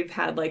 we've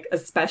had like a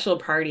special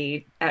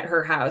party at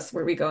her house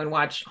where we go and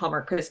watch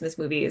Hallmark Christmas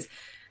movies.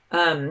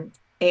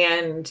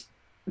 And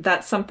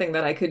that's something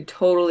that I could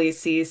totally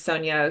see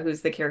Sonia,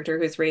 who's the character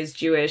who's raised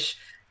Jewish,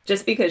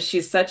 just because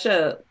she's such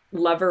a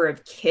lover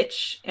of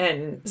kitsch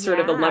and sort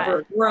of a lover Yeah.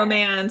 of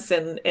romance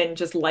and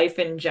just life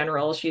in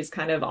general. She's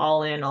kind of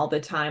all in all the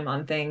time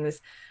on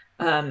things.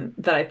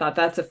 That I thought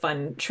that's a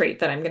fun trait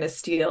that I'm going to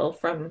steal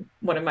from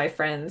one of my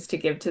friends to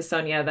give to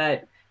Sonia,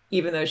 that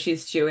even though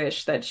she's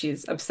Jewish, that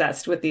she's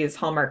obsessed with these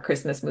Hallmark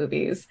Christmas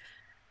movies.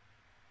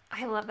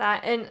 I love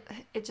that. And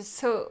it just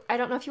so I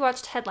don't know if you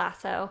watched Ted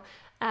Lasso.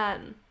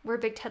 We're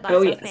big Ted Oh,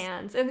 Lasso yes.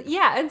 fans. And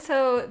yeah, and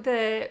so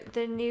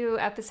the new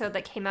episode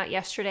that came out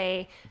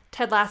yesterday,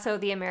 Ted Lasso,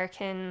 the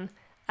American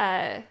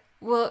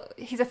well,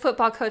 he's a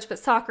football coach, but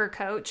soccer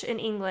coach in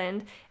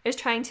England, is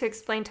trying to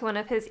explain to one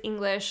of his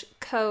English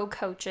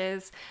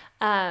co-coaches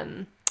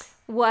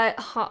what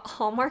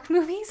Hallmark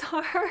movies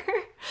are.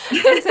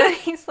 And so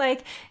he's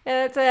like,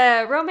 it's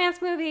a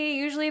romance movie,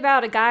 usually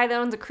about a guy that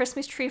owns a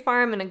Christmas tree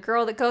farm and a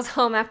girl that goes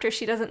home after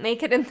she doesn't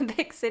make it in the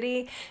big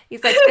city.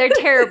 He's like, they're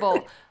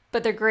terrible,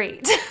 but they're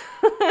great.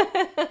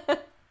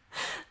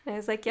 And I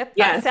was like, yep,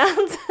 that Yes.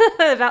 sounds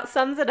about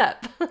sums it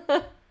up.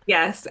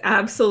 Yes,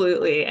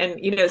 absolutely. And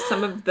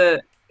some of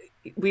the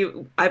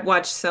I've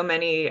watched so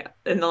many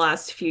in the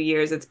last few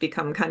years, it's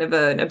become kind of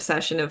an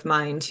obsession of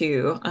mine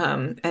too.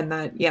 And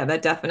that, yeah,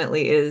 that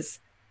definitely is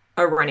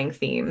a running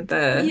theme.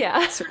 The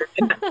Yeah. sort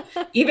of,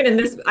 even in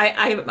this,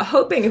 I'm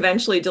hoping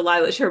eventually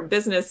Delilah, her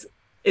business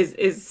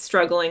is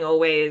struggling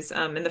always,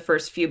 in the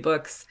first few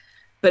books.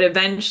 But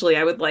eventually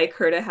I would like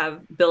her to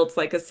have built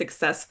like a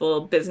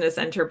successful business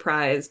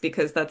enterprise,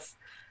 because that's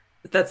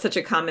such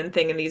a common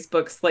thing in these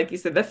books. Like you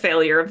said, the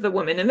failure of the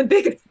woman in the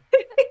big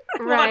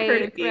I want her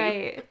to Right, be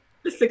right.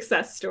 the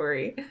success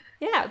story.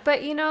 Yeah,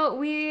 but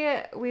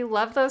we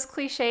love those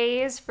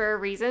cliches for a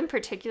reason,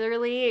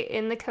 particularly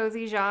in the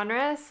cozy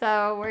genre.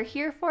 So we're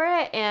here for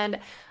it, and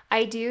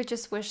I do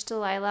just wish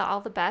Delilah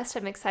all the best.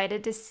 I'm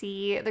excited to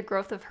see the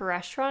growth of her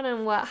restaurant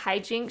and what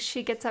hijinks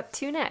she gets up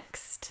to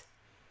next.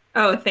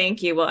 Oh,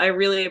 thank you. Well, I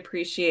really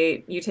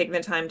appreciate you taking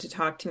the time to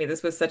talk to me.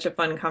 This was such a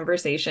fun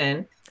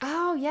conversation.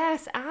 Oh,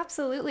 yes,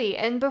 absolutely.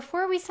 And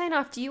before we sign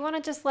off, do you want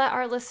to just let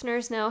our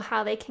listeners know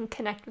how they can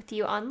connect with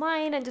you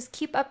online and just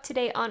keep up to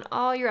date on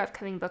all your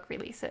upcoming book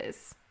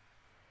releases?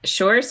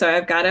 Sure. So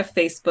I've got a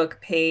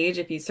Facebook page.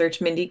 If you search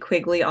Mindy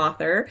Quigley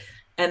author,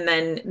 and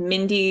then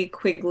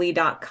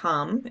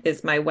mindyquigley.com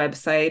is my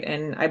website.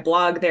 And I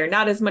blog there,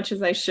 not as much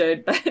as I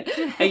should, but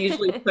I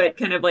usually put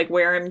kind of like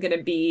where I'm going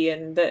to be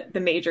and the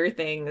major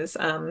things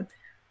are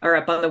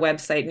up on the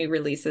website, new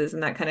releases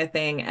and that kind of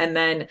thing. And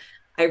then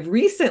I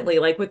recently,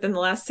 like within the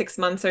last 6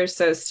 months or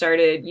so,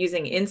 started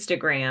using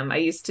Instagram. I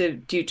used to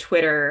do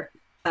Twitter.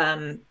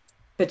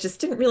 But just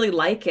didn't really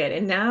like it.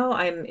 And now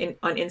on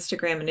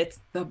Instagram and it's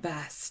the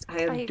best. I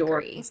I adore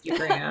agree. I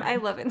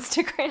Instagram. love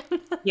Instagram.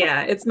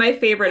 Yeah, it's my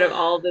favorite of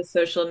all the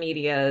social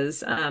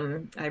medias.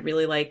 I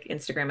really like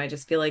Instagram. I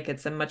just feel like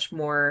it's a much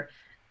more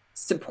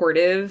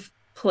supportive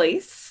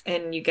place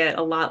and you get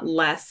a lot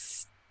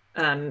less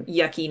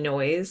yucky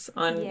noise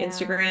on Yeah.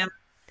 Instagram.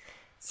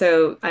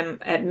 So I'm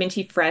at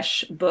Minty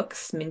Fresh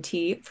Books on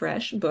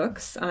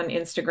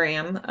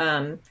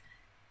Instagram.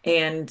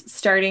 And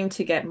starting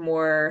to get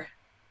more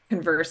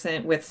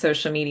conversant with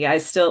social media. I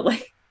still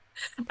like,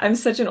 I'm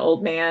such an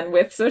old man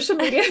with social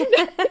media.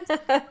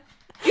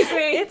 Excuse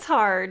me. It's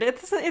hard.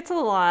 It's a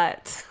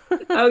lot.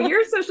 Oh,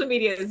 your social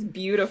media is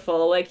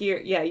beautiful. Like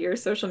your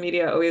social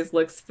media always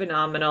looks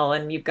phenomenal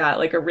and you've got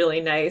like a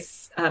really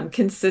nice,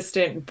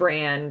 consistent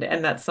brand.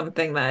 And that's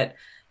something that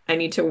I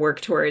need to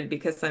work toward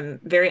because I'm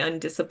very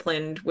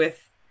undisciplined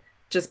with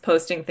just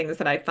posting things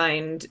that I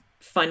find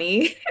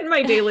funny in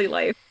my daily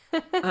life.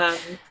 Um,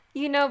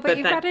 But but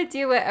you that got to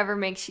do whatever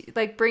makes you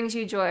like brings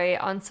you joy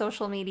on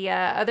social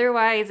media.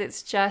 Otherwise,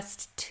 it's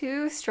just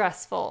too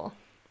stressful.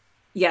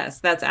 Yes,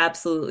 that's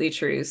absolutely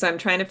true. So I'm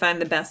trying to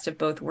find the best of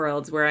both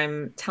worlds where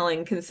I'm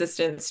telling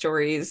consistent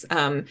stories,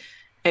 and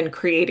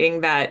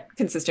creating that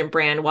consistent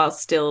brand while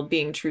still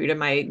being true to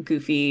my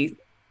goofy,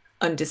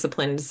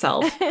 undisciplined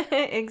self.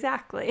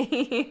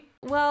 Exactly.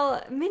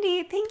 Well,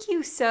 Mindy, thank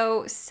you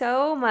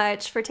so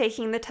much for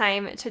taking the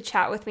time to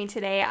chat with me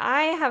today.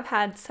 I have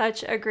had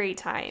such a great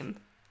time.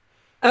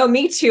 Oh,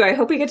 me too. I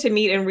hope we get to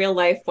meet in real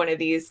life one of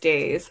these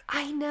days.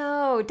 I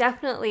know,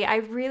 definitely. I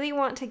really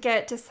want to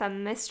get to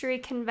some mystery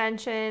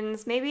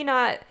conventions. Maybe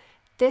not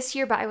this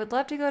year, but I would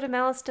love to go to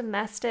Malice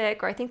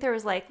Domestic, or I think there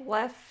was like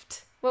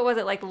what was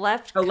it, like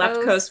Left Oh, left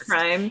coast Coast?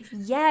 crime.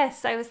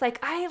 Yes, I was like,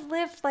 I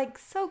lived like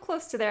so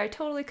close to there. I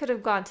totally could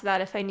have gone to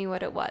that if I knew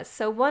what it was.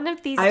 So one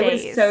of these I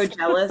was so days.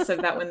 jealous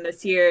of that one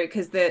this year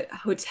because the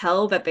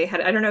hotel that they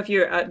had, I don't know if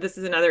you're, this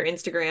is another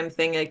Instagram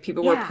thing, like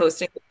people were Yeah.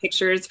 posting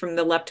pictures from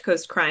the Left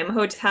Coast Crime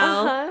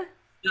Hotel. Uh-huh.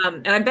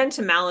 And I've been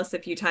to Malice a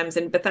few times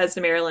in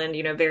Bethesda, Maryland,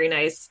 very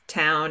nice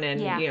town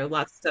and, Yeah.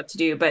 lots of stuff to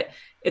do, but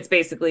it's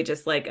basically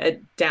just like a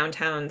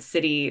downtown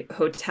city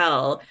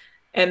hotel.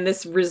 And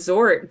this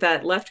resort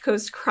that Left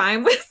Coast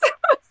Crime was,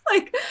 was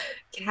like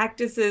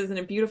cactuses and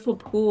a beautiful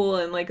pool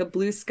and like a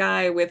blue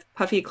sky with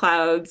puffy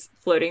clouds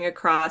floating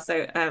across.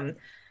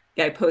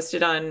 Yeah, I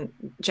posted on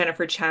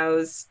Jennifer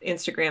Chow's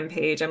Instagram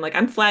page. I'm like,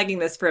 I'm flagging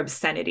this for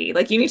obscenity.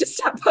 Like, you need to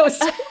stop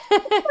posting.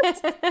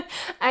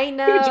 I Too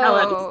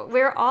jealous. know.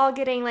 We're all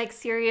getting like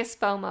serious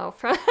FOMO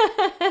from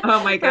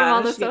Oh my from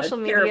all the gosh, yeah, social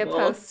media terrible.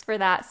 posts for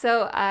that.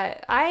 So I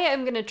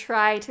am gonna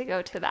try to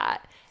go to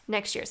that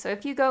next year. So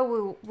if you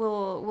go,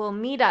 we'll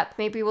meet up.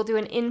 Maybe we'll do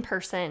an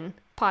in-person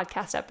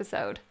podcast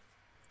episode.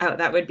 Oh,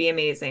 that would be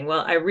amazing.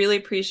 Well, I really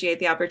appreciate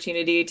the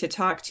opportunity to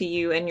talk to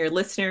you and your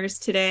listeners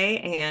today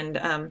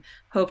and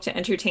hope to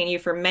entertain you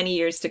for many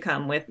years to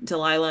come with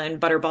Delilah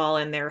and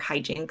Butterball and their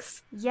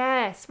hijinks.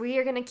 Yes, we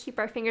are gonna keep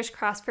our fingers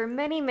crossed for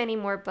many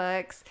more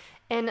books.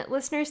 And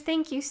listeners,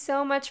 thank you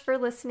so much for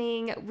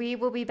listening. We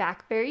will be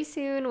back very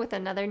soon with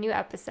another new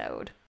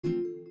episode.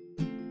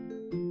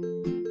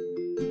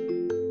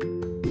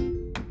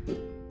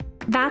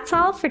 That's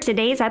all for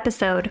today's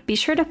episode. Be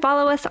sure to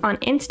follow us on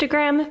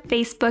Instagram,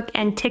 Facebook,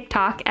 and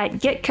TikTok at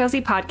Get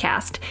Cozy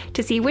Podcast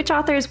to see which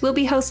authors we'll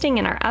be hosting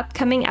in our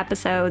upcoming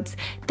episodes.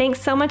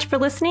 Thanks so much for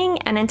listening,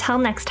 and until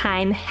next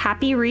time,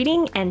 happy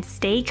reading and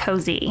stay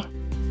cozy.